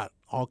still got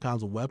all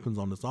kinds of weapons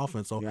on this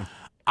offense. So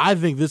I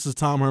think this is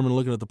Tom Herman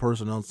looking at the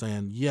personnel and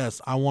saying,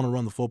 yes, I want to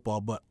run the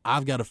football, but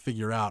I've got to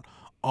figure out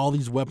all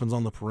these weapons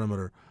on the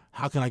perimeter.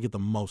 How can I get the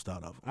most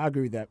out of them? I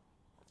agree with that.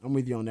 I'm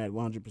with you on that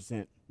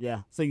 100%.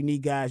 Yeah. So you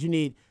need guys. You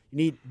need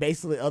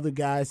basically other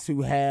guys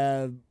who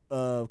have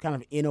kind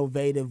of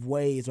innovative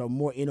ways or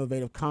more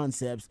innovative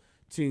concepts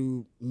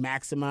to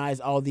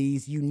maximize all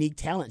these unique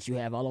talents you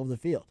have all over the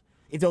field.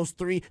 If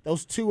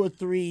those 2 or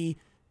 3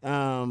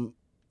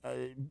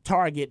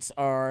 targets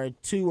are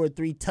 2 or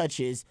 3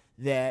 touches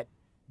that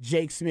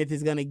Jake Smith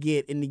is going to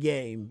get in the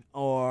game,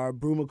 or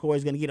Brew McCoy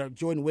is going to get, or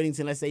Jordan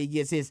Whittington, let's say he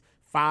gets his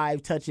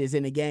 5 touches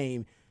in the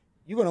game,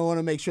 you're going to want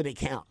to make sure they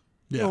count.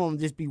 You don't want them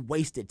to just be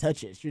wasted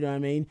touches. You know what I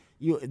mean?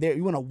 You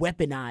want to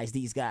weaponize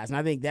these guys. And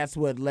I think that's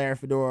what Larry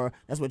Fedora,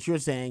 that's what you're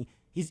saying.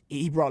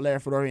 He brought Larry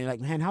Fedora in, like,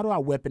 man, how do I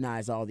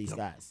weaponize all these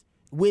guys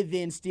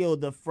within still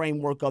the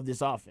framework of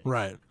this offense?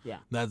 Right. Yeah.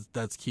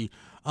 That's key.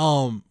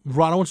 Rod,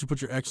 I want you to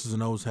put your X's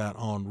and O's hat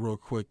on real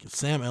quick.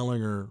 Sam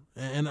Ehlinger,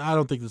 and I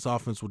don't think this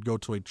offense would go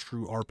to a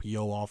true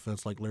RPO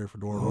offense like Larry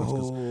Fedora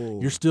was,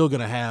 because you're still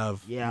going to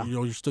have,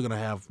 you're still going to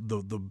have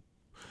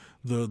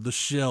the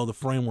shell, the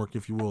framework,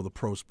 if you will, the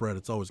pro spread.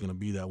 It's always going to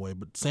be that way.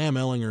 But Sam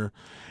Ehlinger,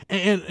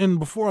 and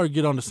before I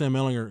get on to Sam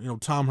Ehlinger,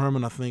 Tom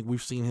Herman, I think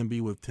we've seen him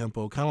be with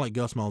tempo, kind of like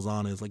Gus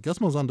Malzahn is. Like, Gus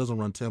Malzahn doesn't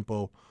run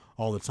tempo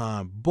all the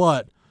time,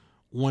 but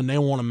when they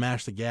want to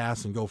mash the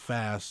gas and go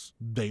fast,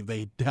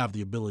 they have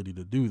the ability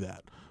to do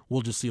that.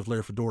 We'll just see if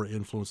Larry Fedora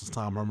influences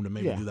Tom Herman to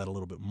maybe do that a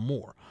little bit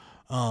more.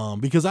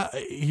 Because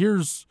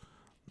let's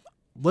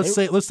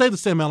say the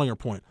Sam Ehlinger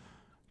point.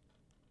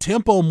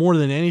 Tempo more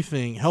than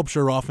anything helps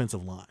your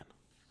offensive line.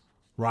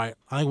 Right,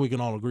 I think we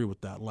can all agree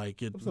with that.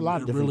 Like it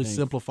really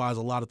simplifies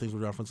a lot of things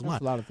with your offensive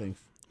line. A lot of things.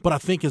 But I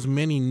think as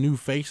many new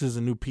faces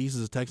and new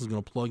pieces as Texas is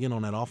going to plug in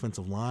on that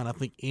offensive line, I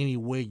think any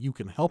way you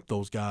can help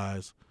those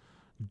guys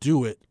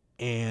do it.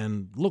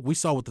 And look, we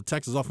saw with the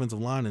Texas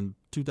offensive line in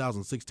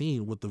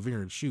 2016 with the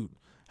veer and shoot,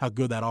 how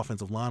good that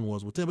offensive line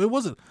was with them. It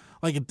wasn't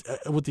like,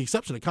 with the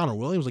exception of Connor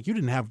Williams, like you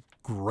didn't have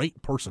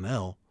great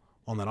personnel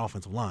on that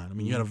offensive line. I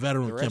mean, you had a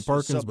veteran, Kim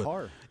Perkins,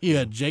 but you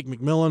had Jake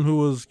McMillan, who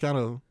was kind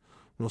of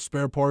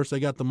spare parts they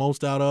got the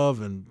most out of,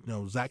 and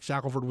Zach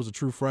Shackelford was a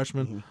true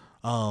freshman.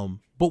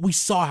 But we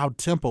saw how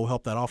tempo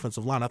helped that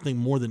offensive line. I think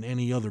more than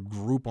any other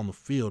group on the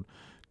field,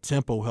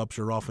 tempo helps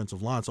your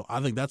offensive line. So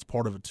I think that's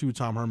part of it too.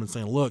 Tom Herman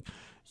saying, look,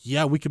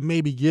 we could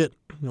maybe get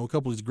a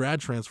couple of these grad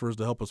transfers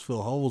to help us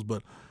fill holes,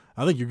 but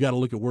I think you got to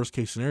look at worst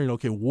case scenario.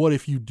 Okay, what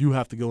if you do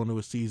have to go into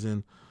a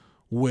season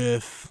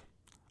with,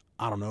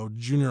 I don't know,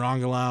 Junior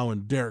Angelau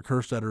and Derek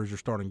Kerstetter as your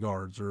starting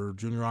guards, or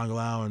Junior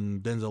Angelau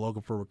and Denzel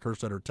Okafor with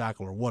Kerstetter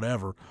tackle, or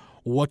whatever.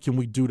 What can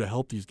we do to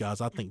help these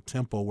guys? I think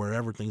tempo, where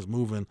everything's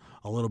moving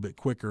a little bit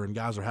quicker and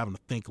guys are having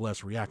to think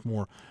less, react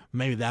more,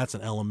 maybe that's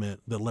an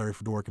element that Larry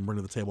Fedora can bring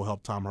to the table,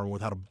 help Tom Herman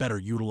with how to better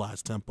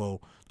utilize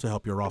tempo to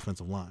help your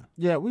offensive line.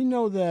 Yeah, we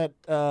know that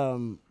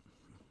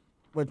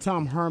what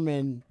Tom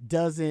Herman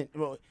doesn't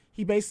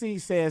he basically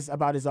says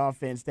about his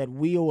offense that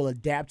we will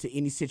adapt to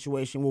any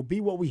situation, will be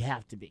what we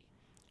have to be.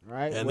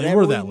 Right, and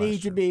whatever they were we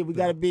need to be, we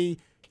got to be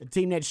a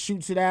team that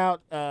shoots it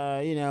out,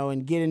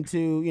 and get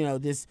into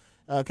this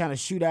kind of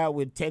shootout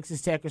with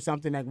Texas Tech or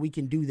something. Like we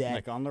can do that,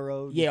 like on the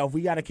road. Yeah, if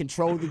we got to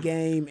control the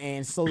game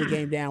and slow the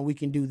game down, we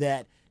can do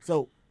that.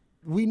 So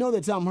we know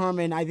that Tom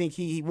Herman, I think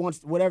he wants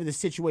whatever the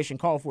situation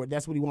called for.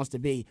 That's what he wants to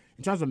be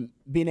in terms of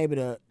being able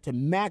to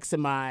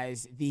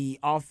maximize the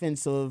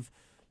offensive,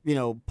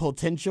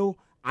 potential.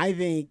 I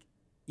think.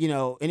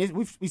 And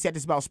we said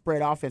this about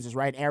spread offenses,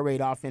 right? Air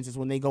raid offenses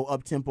when they go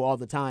up tempo all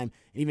the time.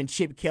 And even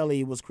Chip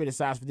Kelly was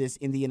criticized for this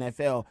in the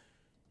NFL.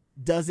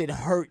 Does it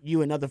hurt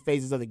you in other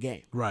phases of the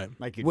game? Right,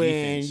 like your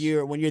when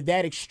defense. when you're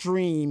that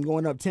extreme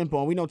going up tempo,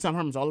 and we know Tom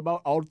Herman's all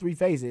about all 3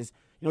 phases.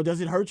 Does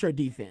it hurt your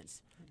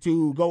defense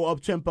to go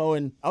up tempo?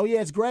 And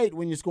it's great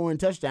when you're scoring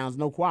touchdowns,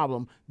 no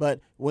problem. But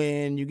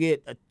when you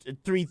get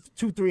 2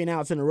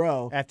 3-and-outs in a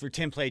row after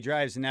 10-play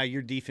drives, and now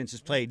your defense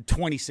has played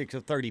 26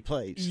 of 30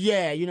 plays.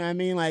 Yeah, you know what I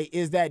mean. Like,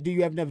 do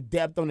you have enough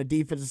depth on the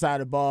defensive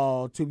side of the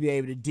ball to be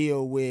able to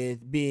deal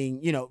with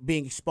being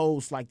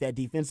exposed like that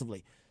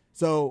defensively?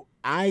 So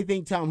I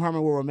think Tom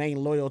Herman will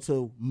remain loyal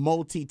to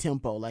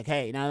multi-tempo. Like,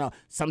 hey, no.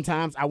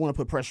 Sometimes I want to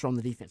put pressure on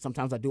the defense.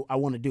 Sometimes I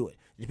want to do it.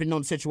 Depending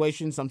on the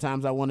situation,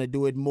 sometimes I want to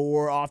do it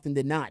more often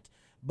than not.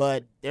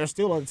 But there's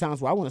still other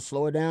times where I want to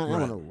slow it down and I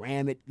want to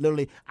ram it.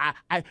 Literally,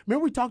 I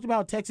remember we talked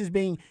about Texas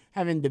being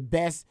the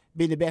best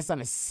on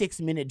a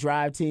 6-minute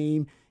drive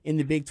team in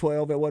the Big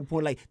 12 at one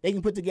point. Like, they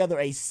can put together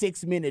a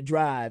 6-minute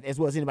drive as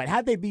well as anybody.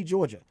 How'd they beat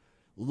Georgia?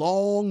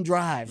 Long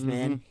drives,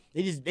 man.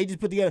 They just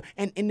put together.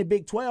 And in the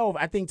Big 12,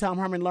 I think Tom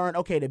Herman learned,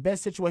 okay, the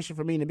best situation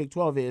for me in the Big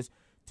 12 is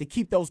to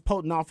keep those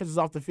potent offenses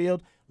off the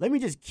field. Let me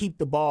just keep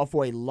the ball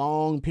for a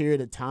long period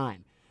of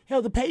time.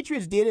 Hell, the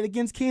Patriots did it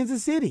against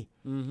Kansas City.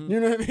 You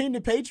know what I mean?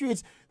 The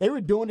Patriots, they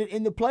were doing it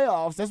in the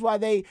playoffs. That's why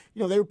they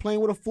were playing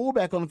with a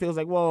fullback on the field. It's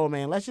like, whoa,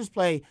 man, let's just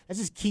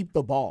keep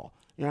the ball.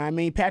 You know what I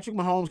mean? Patrick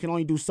Mahomes can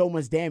only do so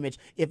much damage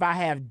if I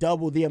have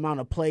double the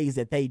amount of plays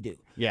that they do.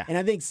 Yeah. And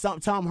I think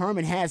Tom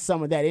Herman has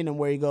some of that in him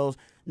where he goes,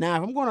 now,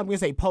 if I'm going up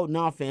against a potent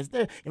offense,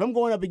 if I'm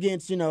going up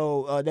against,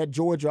 that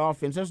Georgia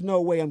offense, there's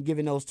no way I'm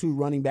giving those two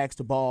running backs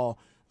the ball.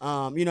 You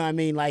know what I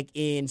mean? Like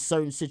in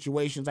certain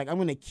situations, like I'm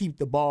going to keep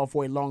the ball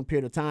for a long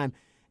period of time.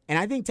 And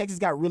I think Texas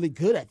got really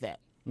good at that.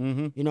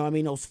 Mm-hmm. You know what I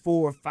mean? Those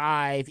 4 or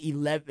 5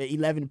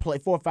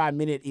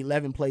 minute,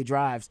 11 play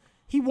drives.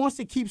 He wants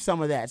to keep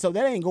some of that. So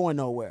that ain't going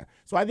nowhere.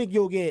 So I think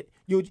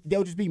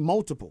they'll just be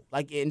multiple,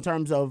 like in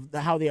terms of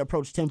how they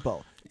approach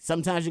tempo.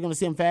 Sometimes you're going to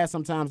see them fast.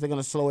 Sometimes they're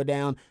going to slow it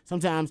down.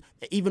 Sometimes,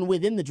 even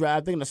within the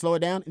drive, they're going to slow it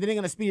down. And then they're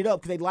going to speed it up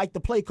because they like the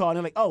play call. And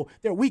they're like, oh,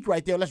 they're weak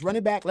right there. Let's run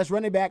it back. Let's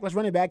run it back. Let's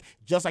run it back,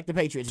 just like the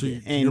Patriots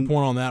did. To your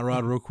point on that,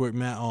 Rod, real quick,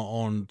 Matt,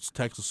 on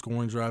Texas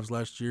scoring drives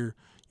last year,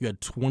 you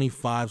had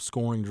 25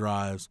 scoring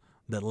drives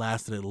that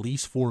lasted at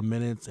least 4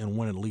 minutes and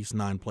went at least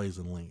 9 plays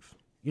in length.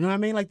 You know what I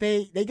mean? Like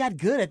they got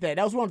good at that.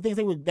 That was one of the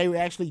things they were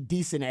actually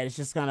decent at. It's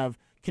just kind of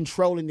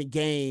controlling the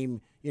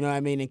game. You know what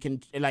I mean?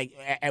 And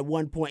at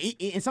one point,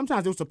 and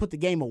sometimes it was to put the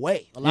game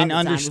away. And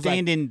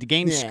understanding the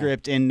game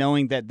script and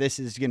knowing that this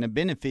is going to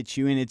benefit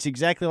you. And it's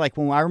exactly like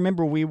when I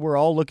remember we were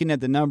all looking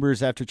at the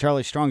numbers after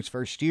Charlie Strong's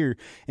first year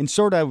and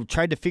sort of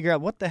tried to figure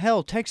out what the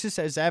hell Texas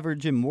has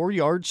averaging more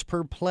yards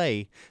per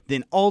play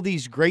than all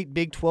these great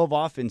Big 12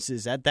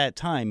 offenses at that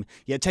time.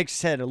 Yet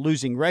Texas had a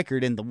losing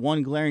record, and the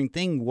one glaring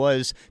thing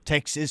was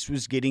Texas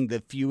was getting the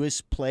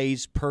fewest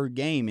plays per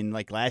game. And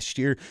like last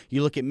year,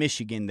 you look at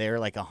Michigan, they're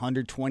like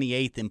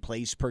 128th in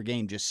plays per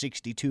game, just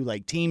 62.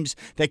 Like teams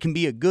that can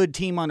be a good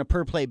team on a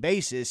per play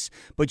basis,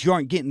 but you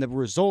aren't getting the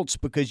results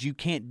because you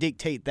can't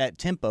dictate that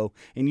tempo.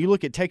 And you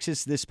look at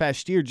Texas this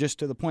past year, just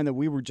to the point that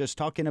we were just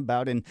talking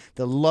about, and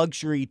the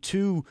luxury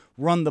to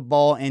run the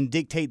ball and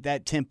dictate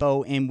that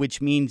tempo, and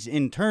which means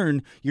in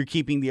turn you're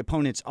keeping the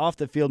opponents off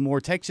the field more.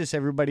 Texas,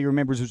 everybody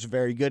remembers, was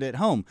very good at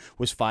home,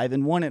 was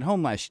 5-1 at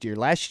home last year.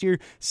 Last year,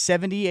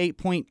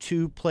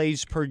 78.2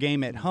 plays per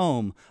game at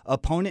home.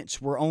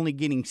 Opponents were only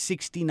getting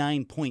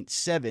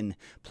 69.7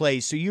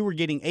 plays. So you were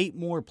getting 8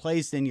 more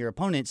plays than your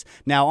opponents.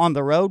 Now on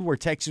the road, where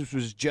Texas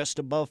was just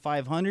above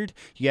 500,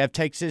 you have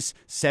Texas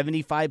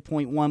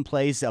 75.1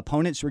 plays.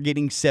 Opponents were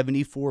getting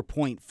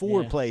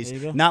 74.4 plays.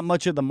 Not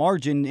much of the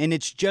margin. And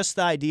it's just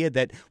the idea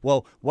that,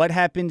 well, what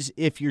happens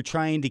if you're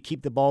trying to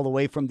keep the ball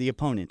away from the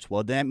opponents?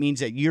 Well, that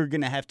means that you're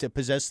going to have to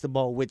possess the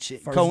ball, which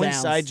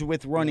coincides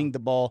with running the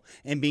ball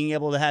and being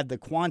able to have the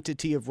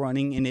quantity of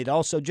running. And it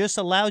also just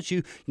allows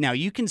you, now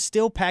you can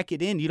still pack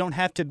it in. You don't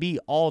have to be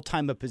all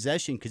time of possession,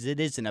 because it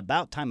isn't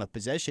about time of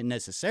possession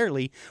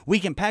necessarily. We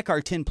can pack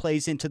our 10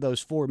 plays into those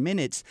 4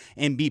 minutes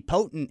and be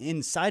potent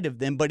inside of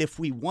them. But if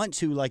we want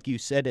to, like you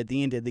said, at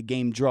the end of the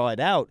game, draw it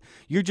out,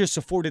 you're just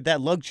afforded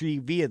that luxury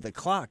via the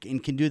clock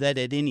and can do that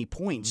at any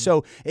point. Mm-hmm.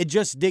 So it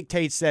just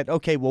dictates that,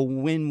 okay, well,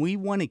 when we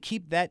want to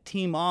keep that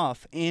team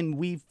off and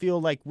we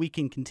feel like we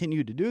can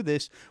continue to do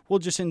this, we'll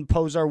just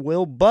impose our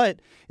will.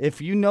 But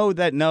if you know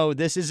that, no,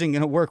 this isn't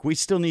going to work, we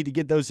still need to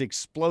get those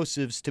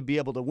explosives to be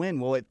able to win.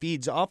 Well, it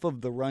feeds off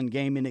of the run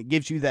game, and it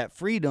gives you that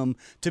freedom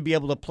to be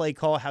able to play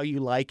call how you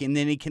like, and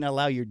then it can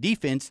allow your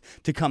defense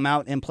to come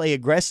out and play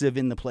aggressive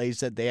in the plays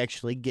that they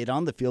actually get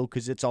on the field,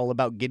 because it's all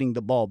about getting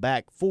the ball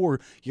back for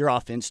your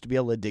offense to be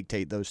able to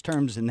dictate those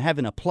terms. And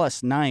having a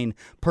 +9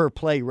 per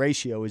play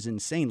ratio is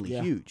insanely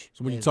huge.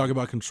 So when you talk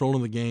about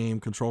controlling the game,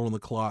 controlling the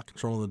clock,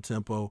 controlling the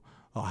tempo,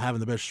 having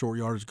the best short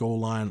yardage goal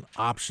line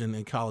option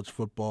in college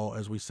football,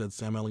 as we said,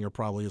 Sam Ehlinger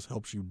probably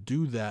helps you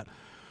do that.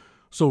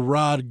 So,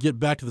 Rod, get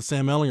back to the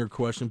Sam Ehlinger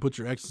question. Put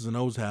your X's and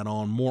O's hat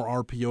on. More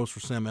RPOs for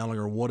Sam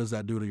Ehlinger. What does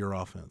that do to your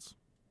offense?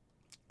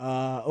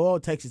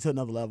 It takes it to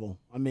another level.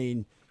 I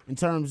mean, in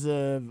terms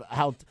of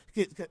how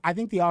I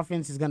think the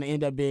offense is going to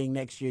end up being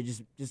next year,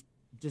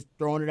 just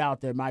throwing it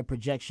out there, my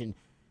projection,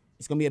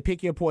 it's going to be a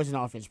pick your poison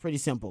offense. Pretty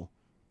simple.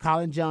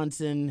 Colin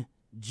Johnson,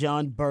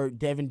 John Burke,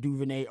 Devin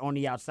Duvernay on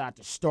the outside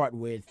to start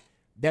with.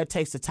 That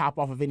takes the top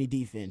off of any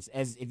defense.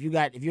 As if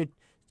you're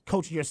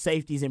coaching your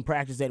safeties in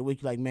practice that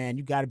week, you're like, man,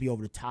 you got to be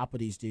over the top of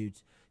these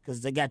dudes, because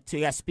they got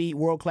speed,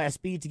 world-class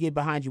speed to get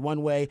behind you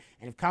one way,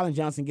 and if Colin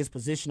Johnson gets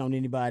position on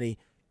anybody,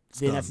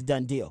 then that's a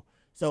done deal.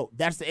 So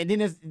that's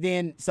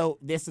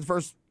the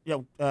first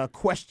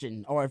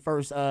question, or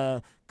first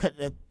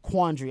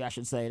quandary, I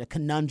should say, the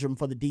conundrum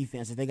for the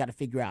defense that they got to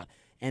figure out.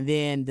 And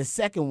then the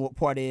second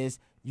part is,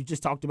 you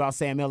just talked about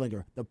Sam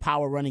Ehlinger, the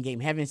power running game,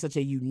 having such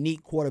a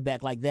unique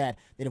quarterback like that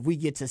if we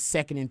get to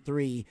 2nd and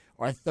 3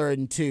 or 3rd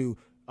and 2,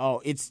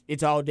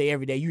 it's all day,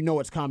 every day. You know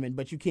it's coming,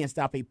 but you can't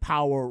stop a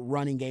power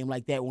running game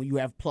like that when you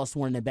have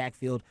 +1 in the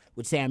backfield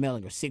with Sam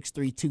Ehlinger, 6'3",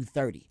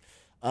 230.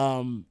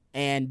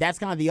 And that's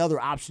kind of the other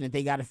option that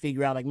they got to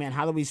figure out. Like, man,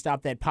 how do we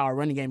stop that power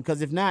running game?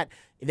 Because if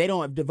they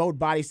don't devote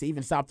bodies to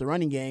even stop the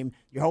running game,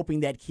 you're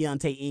hoping that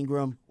Keontae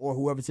Ingram or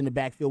whoever's in the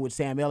backfield with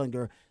Sam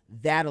Ehlinger,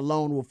 that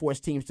alone will force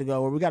teams to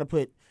go, well, we got to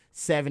put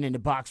 7 in the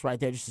box right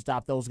there just to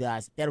stop those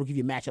guys. That'll give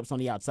you matchups on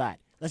the outside.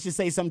 Let's just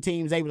say some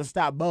teams able to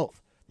stop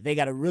both. They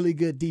got a really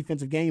good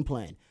defensive game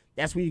plan.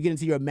 That's where you get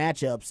into your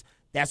matchups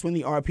That's when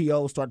the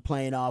RPOs start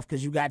playing off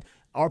because you got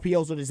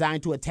RPOs are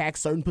designed to attack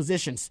certain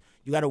positions.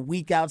 You got a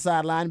weak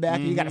outside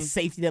linebacker. You got a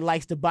safety that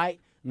likes to bite.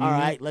 All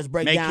right, let's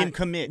break Make down. him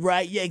commit.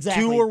 Right, yeah,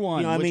 exactly. 2 or 1.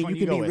 You know what I mean? Which You one can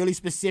be go really with?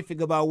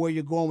 specific about where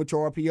you're going with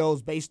your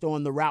RPOs based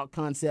on the route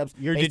concepts,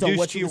 You're based on deduced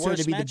what to you your consider to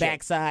worst be the matchup.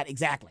 backside.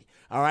 Exactly.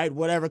 All right,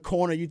 whatever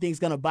corner you think is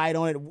going to bite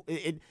on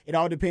it, it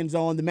all depends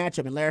on the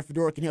matchup, and Larry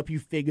Fedora can help you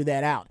figure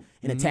that out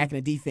in attacking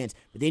the defense.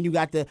 But then you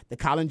got the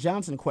Colin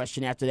Johnson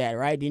question after that,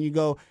 right? Then you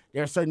go,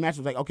 there are certain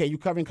matchups like, okay, you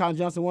covering Colin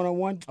Johnson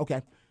one-on-one?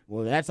 Okay.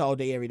 Well, that's all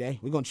day, every day.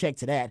 We're going to check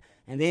to that.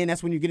 And then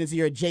that's when you get into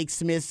your Jake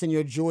Smiths and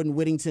your Jordan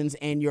Whittingtons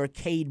and your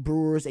Cade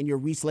Brewers and your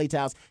Reese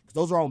Latals, because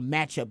those are all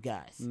matchup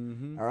guys.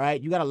 All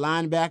right? You got a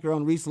linebacker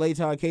on Reese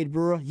Latal or Cade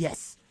Brewer?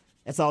 Yes.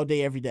 That's all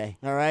day, every day.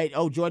 All right?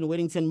 Oh, Jordan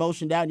Whittington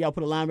motioned out and y'all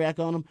put a linebacker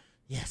on him?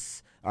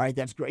 Yes. All right,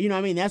 that's great. You know what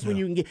I mean? That's when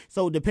you can get.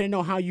 So depending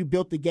on how you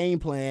built the game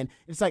plan,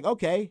 it's like,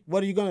 okay,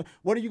 what are you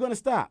gonna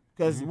stop?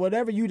 Because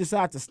whatever you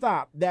decide to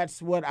stop,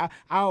 that's what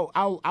I'll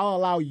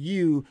allow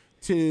you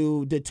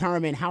to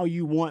determine how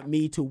you want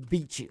me to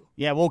beat you.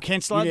 Yeah, we'll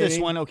cancel out You know what this I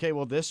mean? one. Okay,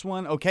 well, this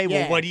one. Okay,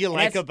 Yeah, well, what do you and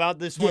like that's- about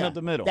this one up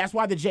the middle? That's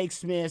why the Jake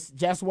Smiths,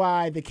 that's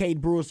why the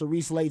Cade Brewers, the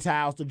Reese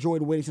Latals, the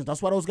Jordan Whittingtons,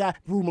 that's why those guys,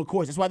 Brew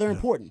McCoys, that's why they're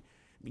important.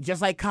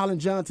 Just like Colin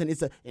Johnson,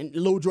 and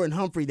Lil Jordan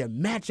Humphrey, they're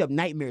matchup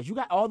nightmares. You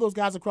got all those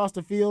guys across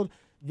the field,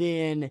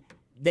 then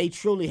they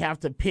truly have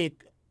to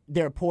pick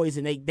their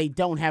poison. They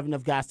don't have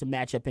enough guys to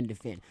match up and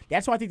defend.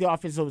 That's why I think the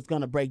offense is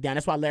going to break down.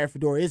 That's why Larry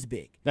Fedora is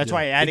big. That's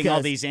why adding all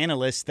Because- these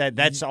analysts,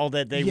 that's all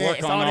that they work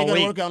it's on all all they're gonna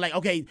week. work on. Like,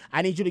 okay,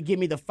 I need you to give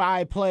me the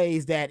 5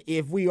 plays that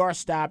if we are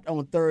stopped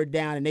on 3rd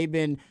down and they've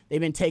been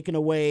taking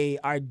away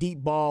our deep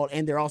ball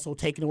and they're also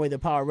taking away the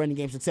power running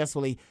game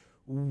successfully,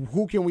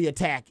 who can we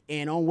attack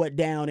and on what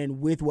down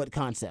and with what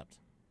concept?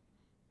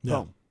 Yeah.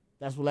 Boom.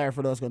 That's what Larry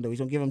Fedora's going to do. He's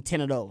going to give them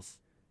 10 of those.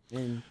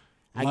 And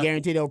I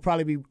guarantee they'll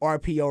probably be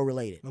RPO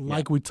related. And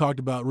like we talked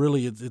about,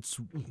 really, it's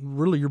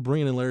really you're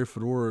bringing in Larry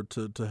Fedora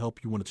to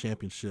help you win a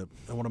championship.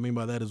 And what I mean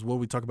by that is what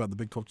we talk about the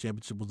Big 12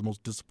 championship was the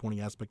most disappointing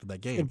aspect of that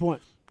game. Good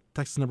point.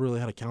 Texas never really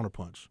had a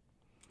counterpunch.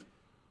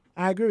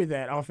 I agree with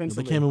that They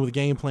offensively. came in with a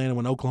game plan, and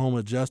when Oklahoma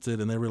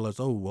adjusted and they realized,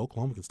 oh,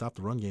 Oklahoma can stop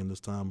the run game this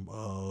time, what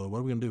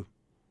are we going to do?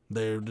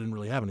 They didn't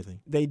really have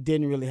anything. They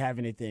didn't really have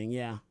anything,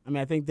 yeah. I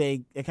mean, I think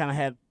they kind of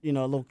had, a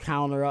little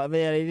counter of it.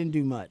 Yeah, they didn't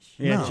do much.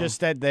 Yeah, No.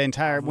 just that the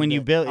entire Off of when that-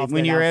 you build off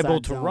when that you're able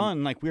outside to zone.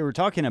 run, like we were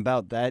talking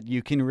about, that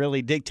you can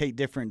really dictate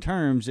different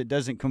terms. It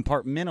doesn't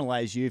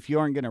compartmentalize you. If you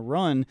aren't going to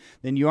run,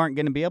 then you aren't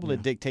going to be able to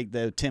dictate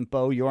the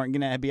tempo. You aren't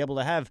going to be able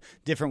to have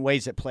different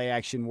ways that play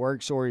action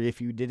works. Or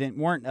if you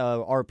weren't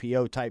a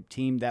RPO type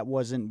team, that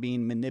wasn't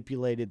being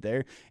manipulated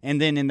there.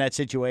 And then in that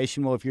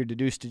situation, well, if you're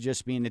deduced to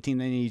just being a team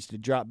that needs to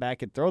drop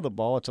back and throw the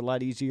ball, it's a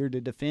lot easier to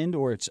defend,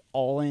 or it's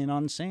all in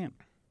on Sam.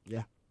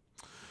 Yeah.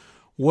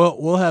 Well,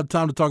 we'll have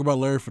time to talk about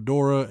Larry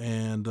Fedora.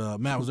 And,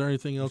 Matt, was there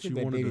anything else you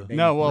that wanted baby to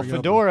No, well, bring up?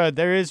 Fedora,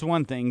 there is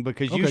one thing,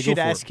 because you Okay, go should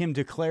for ask it. him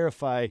to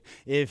clarify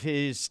if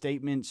his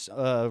statements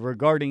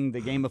regarding the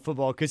game of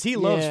football, because he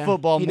loves Yeah,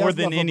 football he more does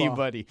than love football.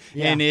 anybody.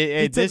 Yeah. And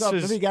he this took up,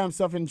 was he got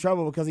himself in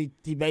trouble because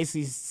he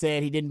basically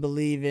said he didn't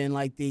believe in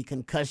like the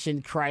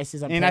concussion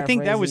crisis. and I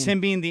think that was him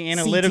being the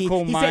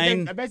analytical He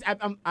mind.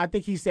 Said I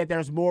think he said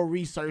there's more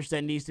research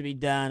that needs to be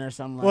done or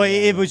something like Well, that.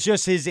 it was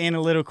just his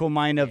analytical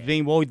mind of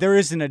being, well, there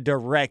isn't a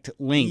direct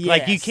link.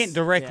 Like, you Yes, can't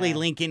directly yeah.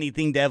 link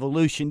anything to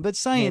evolution, but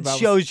science but I was-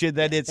 shows you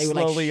that it they were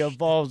like, slowly "Shh."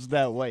 evolves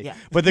that way. Yeah.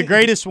 But the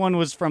greatest one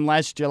was from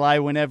last July,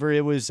 whenever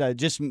it was I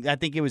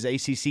think it was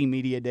ACC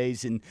Media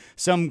Days, and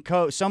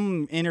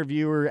some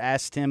interviewer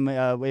asked him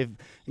if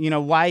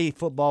why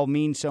football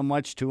means so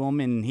much to him,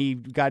 and he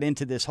got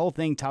into this whole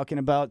thing talking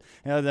about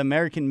the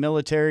American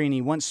military, and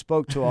he once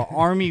spoke to an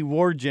Army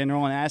war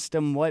general and asked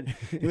him what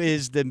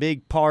is the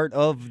big part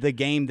of the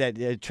game that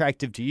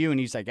attractive to you, and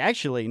he's like,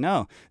 actually,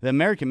 no, the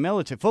American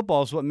military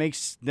football is what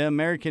makes the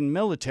American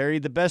military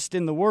the best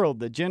in the world.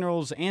 The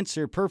general's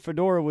answer per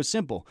Fedora was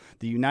simple: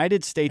 the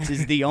United States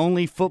is the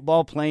only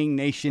football playing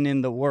nation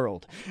in the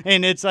world.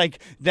 And it's like,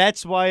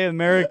 that's why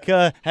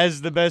America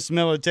has the best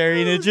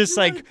military. And it's just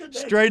like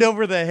straight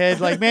over the head.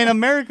 Like, man,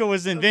 America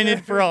was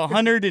invented for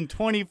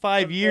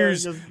 125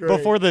 years America's great.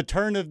 before the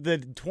turn of the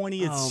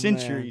 20th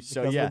century. Man,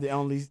 So because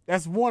yeah.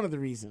 that's one of the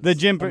reasons. The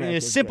Jim,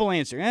 America's simple great.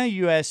 answer.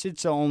 U.S.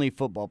 It's the only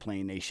football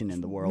playing nation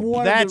in the world.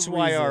 One of the That's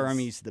why our reasons.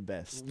 Army's the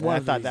best. One I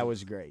of the thought that reasons.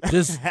 was great.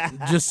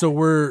 just so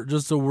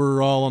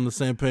we're all on the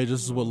same page.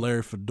 This is what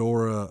Larry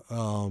Fedora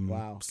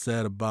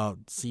said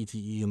about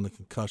CTE and the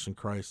concussion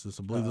crisis.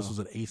 I believe this was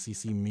at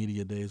ACC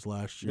Media Days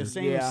last year. The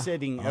same Yeah.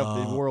 sitting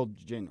of the world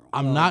general.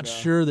 I'm not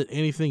sure that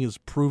anything is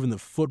proven that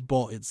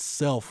football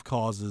itself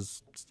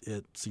causes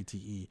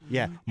CTE.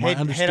 Yeah, My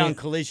head-on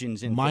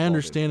collisions. In My football,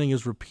 understanding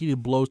is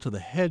repeated blows to the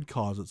head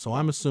cause it. So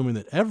I'm assuming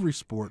that every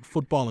sport,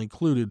 football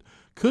included,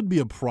 could be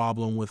a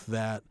problem with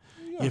that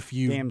if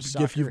Damn you've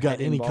soccer got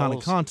head any and kind of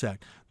balls.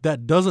 contact.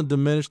 That doesn't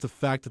diminish the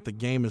fact that the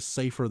game is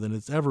safer than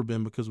it's ever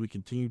been because we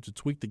continue to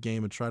tweak the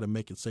game and try to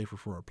make it safer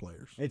for our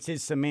players. It's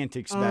his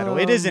semantics battle.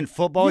 It isn't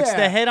football. It's yeah.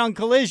 the head-on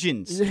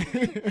collisions.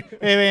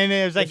 And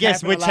it was like,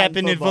 yes, which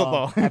happened in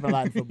football. Happened a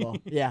lot in football.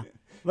 Yeah.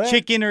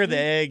 chicken or the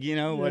egg,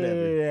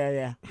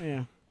 whatever.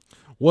 Yeah.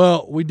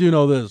 Well, we do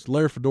know this.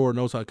 Larry Fedora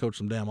knows how to coach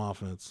some damn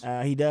offense.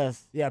 He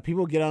does. Yeah,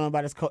 people get on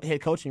about his head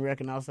coaching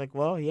record, and I was like,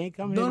 well, he ain't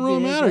coming. Doesn't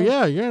really matter.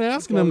 Yeah, you're not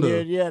asking him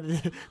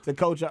to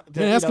coach. You're not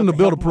asking him to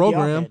build a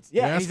program.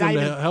 Yeah, you're asking him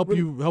to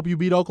help you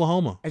beat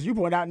Oklahoma. As you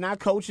point out, not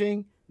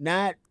coaching,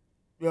 not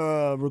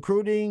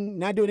recruiting,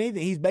 not doing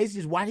anything. He's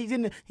basically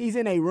just he's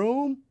in a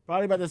room,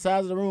 probably about the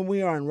size of the room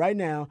we are in right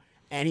now,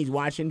 and he's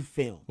watching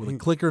film with a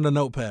clicker and a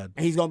notepad.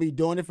 And he's gonna be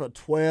doing it for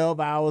 12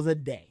 hours a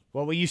day.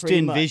 Well, we used to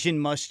envision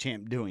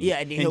Muschamp doing. Yeah,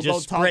 and he'll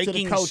just go talk breaking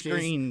to the coaches.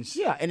 screens.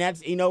 Yeah, and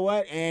that's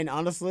what. And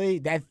honestly,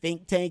 that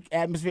think tank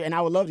atmosphere, and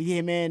I would love to hear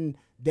him and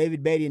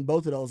David Beatty and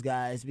both of those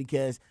guys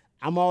because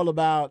I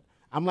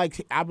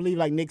believe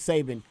like Nick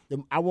Saban.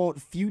 I want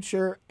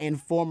future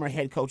and former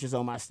head coaches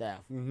on my staff.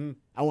 Mm-hmm.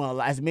 I want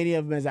as many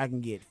of them as I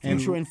can get.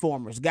 Future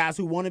informers, guys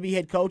who want to be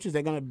head coaches.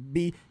 They're going to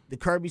be the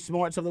Kirby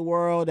Smarts of the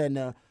world and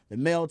the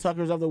Mel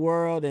Tuckers of the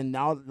world and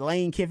all the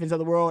Lane Kiffins of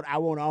the world. I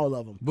want all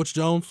of them. Butch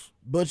Jones,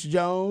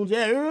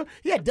 yeah.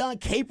 He had Don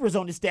Capers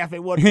on his staff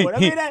at one point. I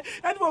mean,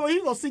 that's what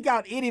he's going to seek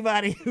out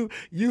anybody who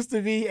used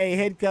to be a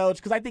head coach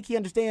because I think he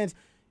understands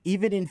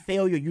even in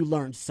failure you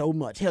learn so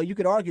much. Hell, you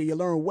could argue you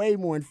learn way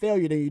more in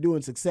failure than you do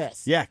in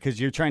success. Yeah, because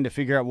you're trying to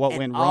figure out what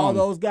went wrong. All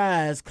those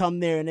guys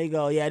come there and they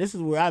go, yeah, this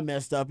is where I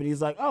messed up. And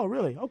he's like, oh,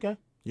 really? Okay.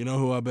 You know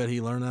who I bet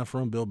he learned that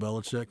from? Bill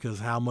Belichick. Because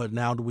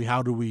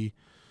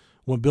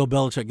when Bill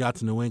Belichick got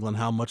to New England,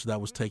 how much of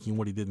that was taking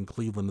what he did in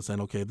Cleveland and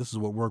saying, okay, this is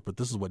what worked, but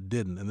this is what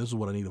didn't, and this is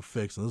what I need to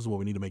fix, and this is what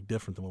we need to make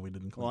different than what we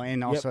did in Cleveland. Well,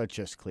 and also it's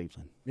just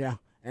Cleveland. Yeah.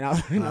 And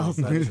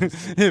also,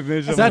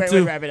 that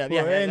too. Wrap it up.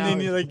 Yeah, and then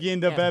you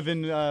end up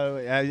having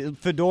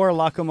Fedora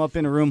lock him up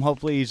in a room.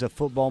 Hopefully, he's a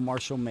football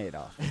Marshall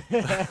Madoff.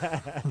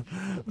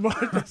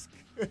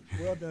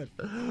 Well done,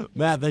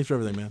 Matt. Thanks for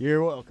everything, man.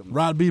 You're welcome.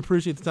 Rod B,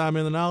 appreciate the time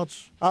and the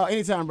knowledge.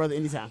 Anytime, brother.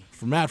 Anytime.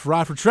 For Matt, for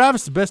Rod, for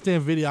Travis, the best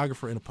damn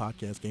videographer in a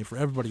podcast game. For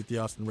everybody at the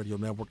Austin Radio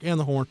Network and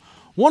the Horn,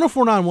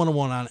 104.9,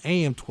 101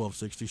 AM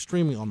 1260,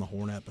 streaming on the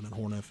Horn app and at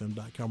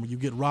hornfm.com, where you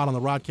get Rod on the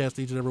Rodcast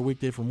each and every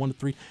weekday from 1 to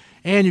 3,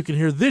 and you can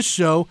hear this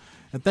show.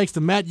 And thanks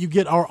to Matt, you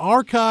get our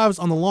archives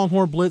on the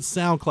Longhorn Blitz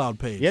SoundCloud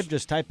page. Yep,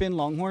 just type in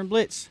Longhorn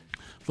Blitz.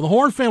 For the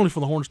Horn family, for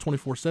the Horns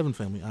 24/7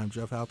 family, I'm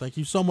Jeff Howe. Thank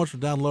you so much for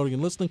downloading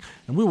and listening,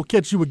 and we will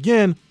catch you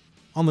again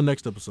on the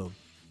next episode.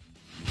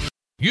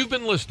 You've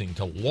been listening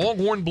to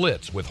Longhorn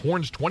Blitz with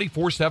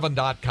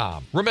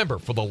horns247.com. Remember,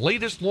 for the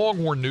latest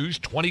Longhorn news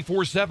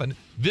 24/7,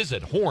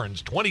 visit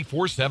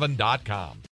horns247.com.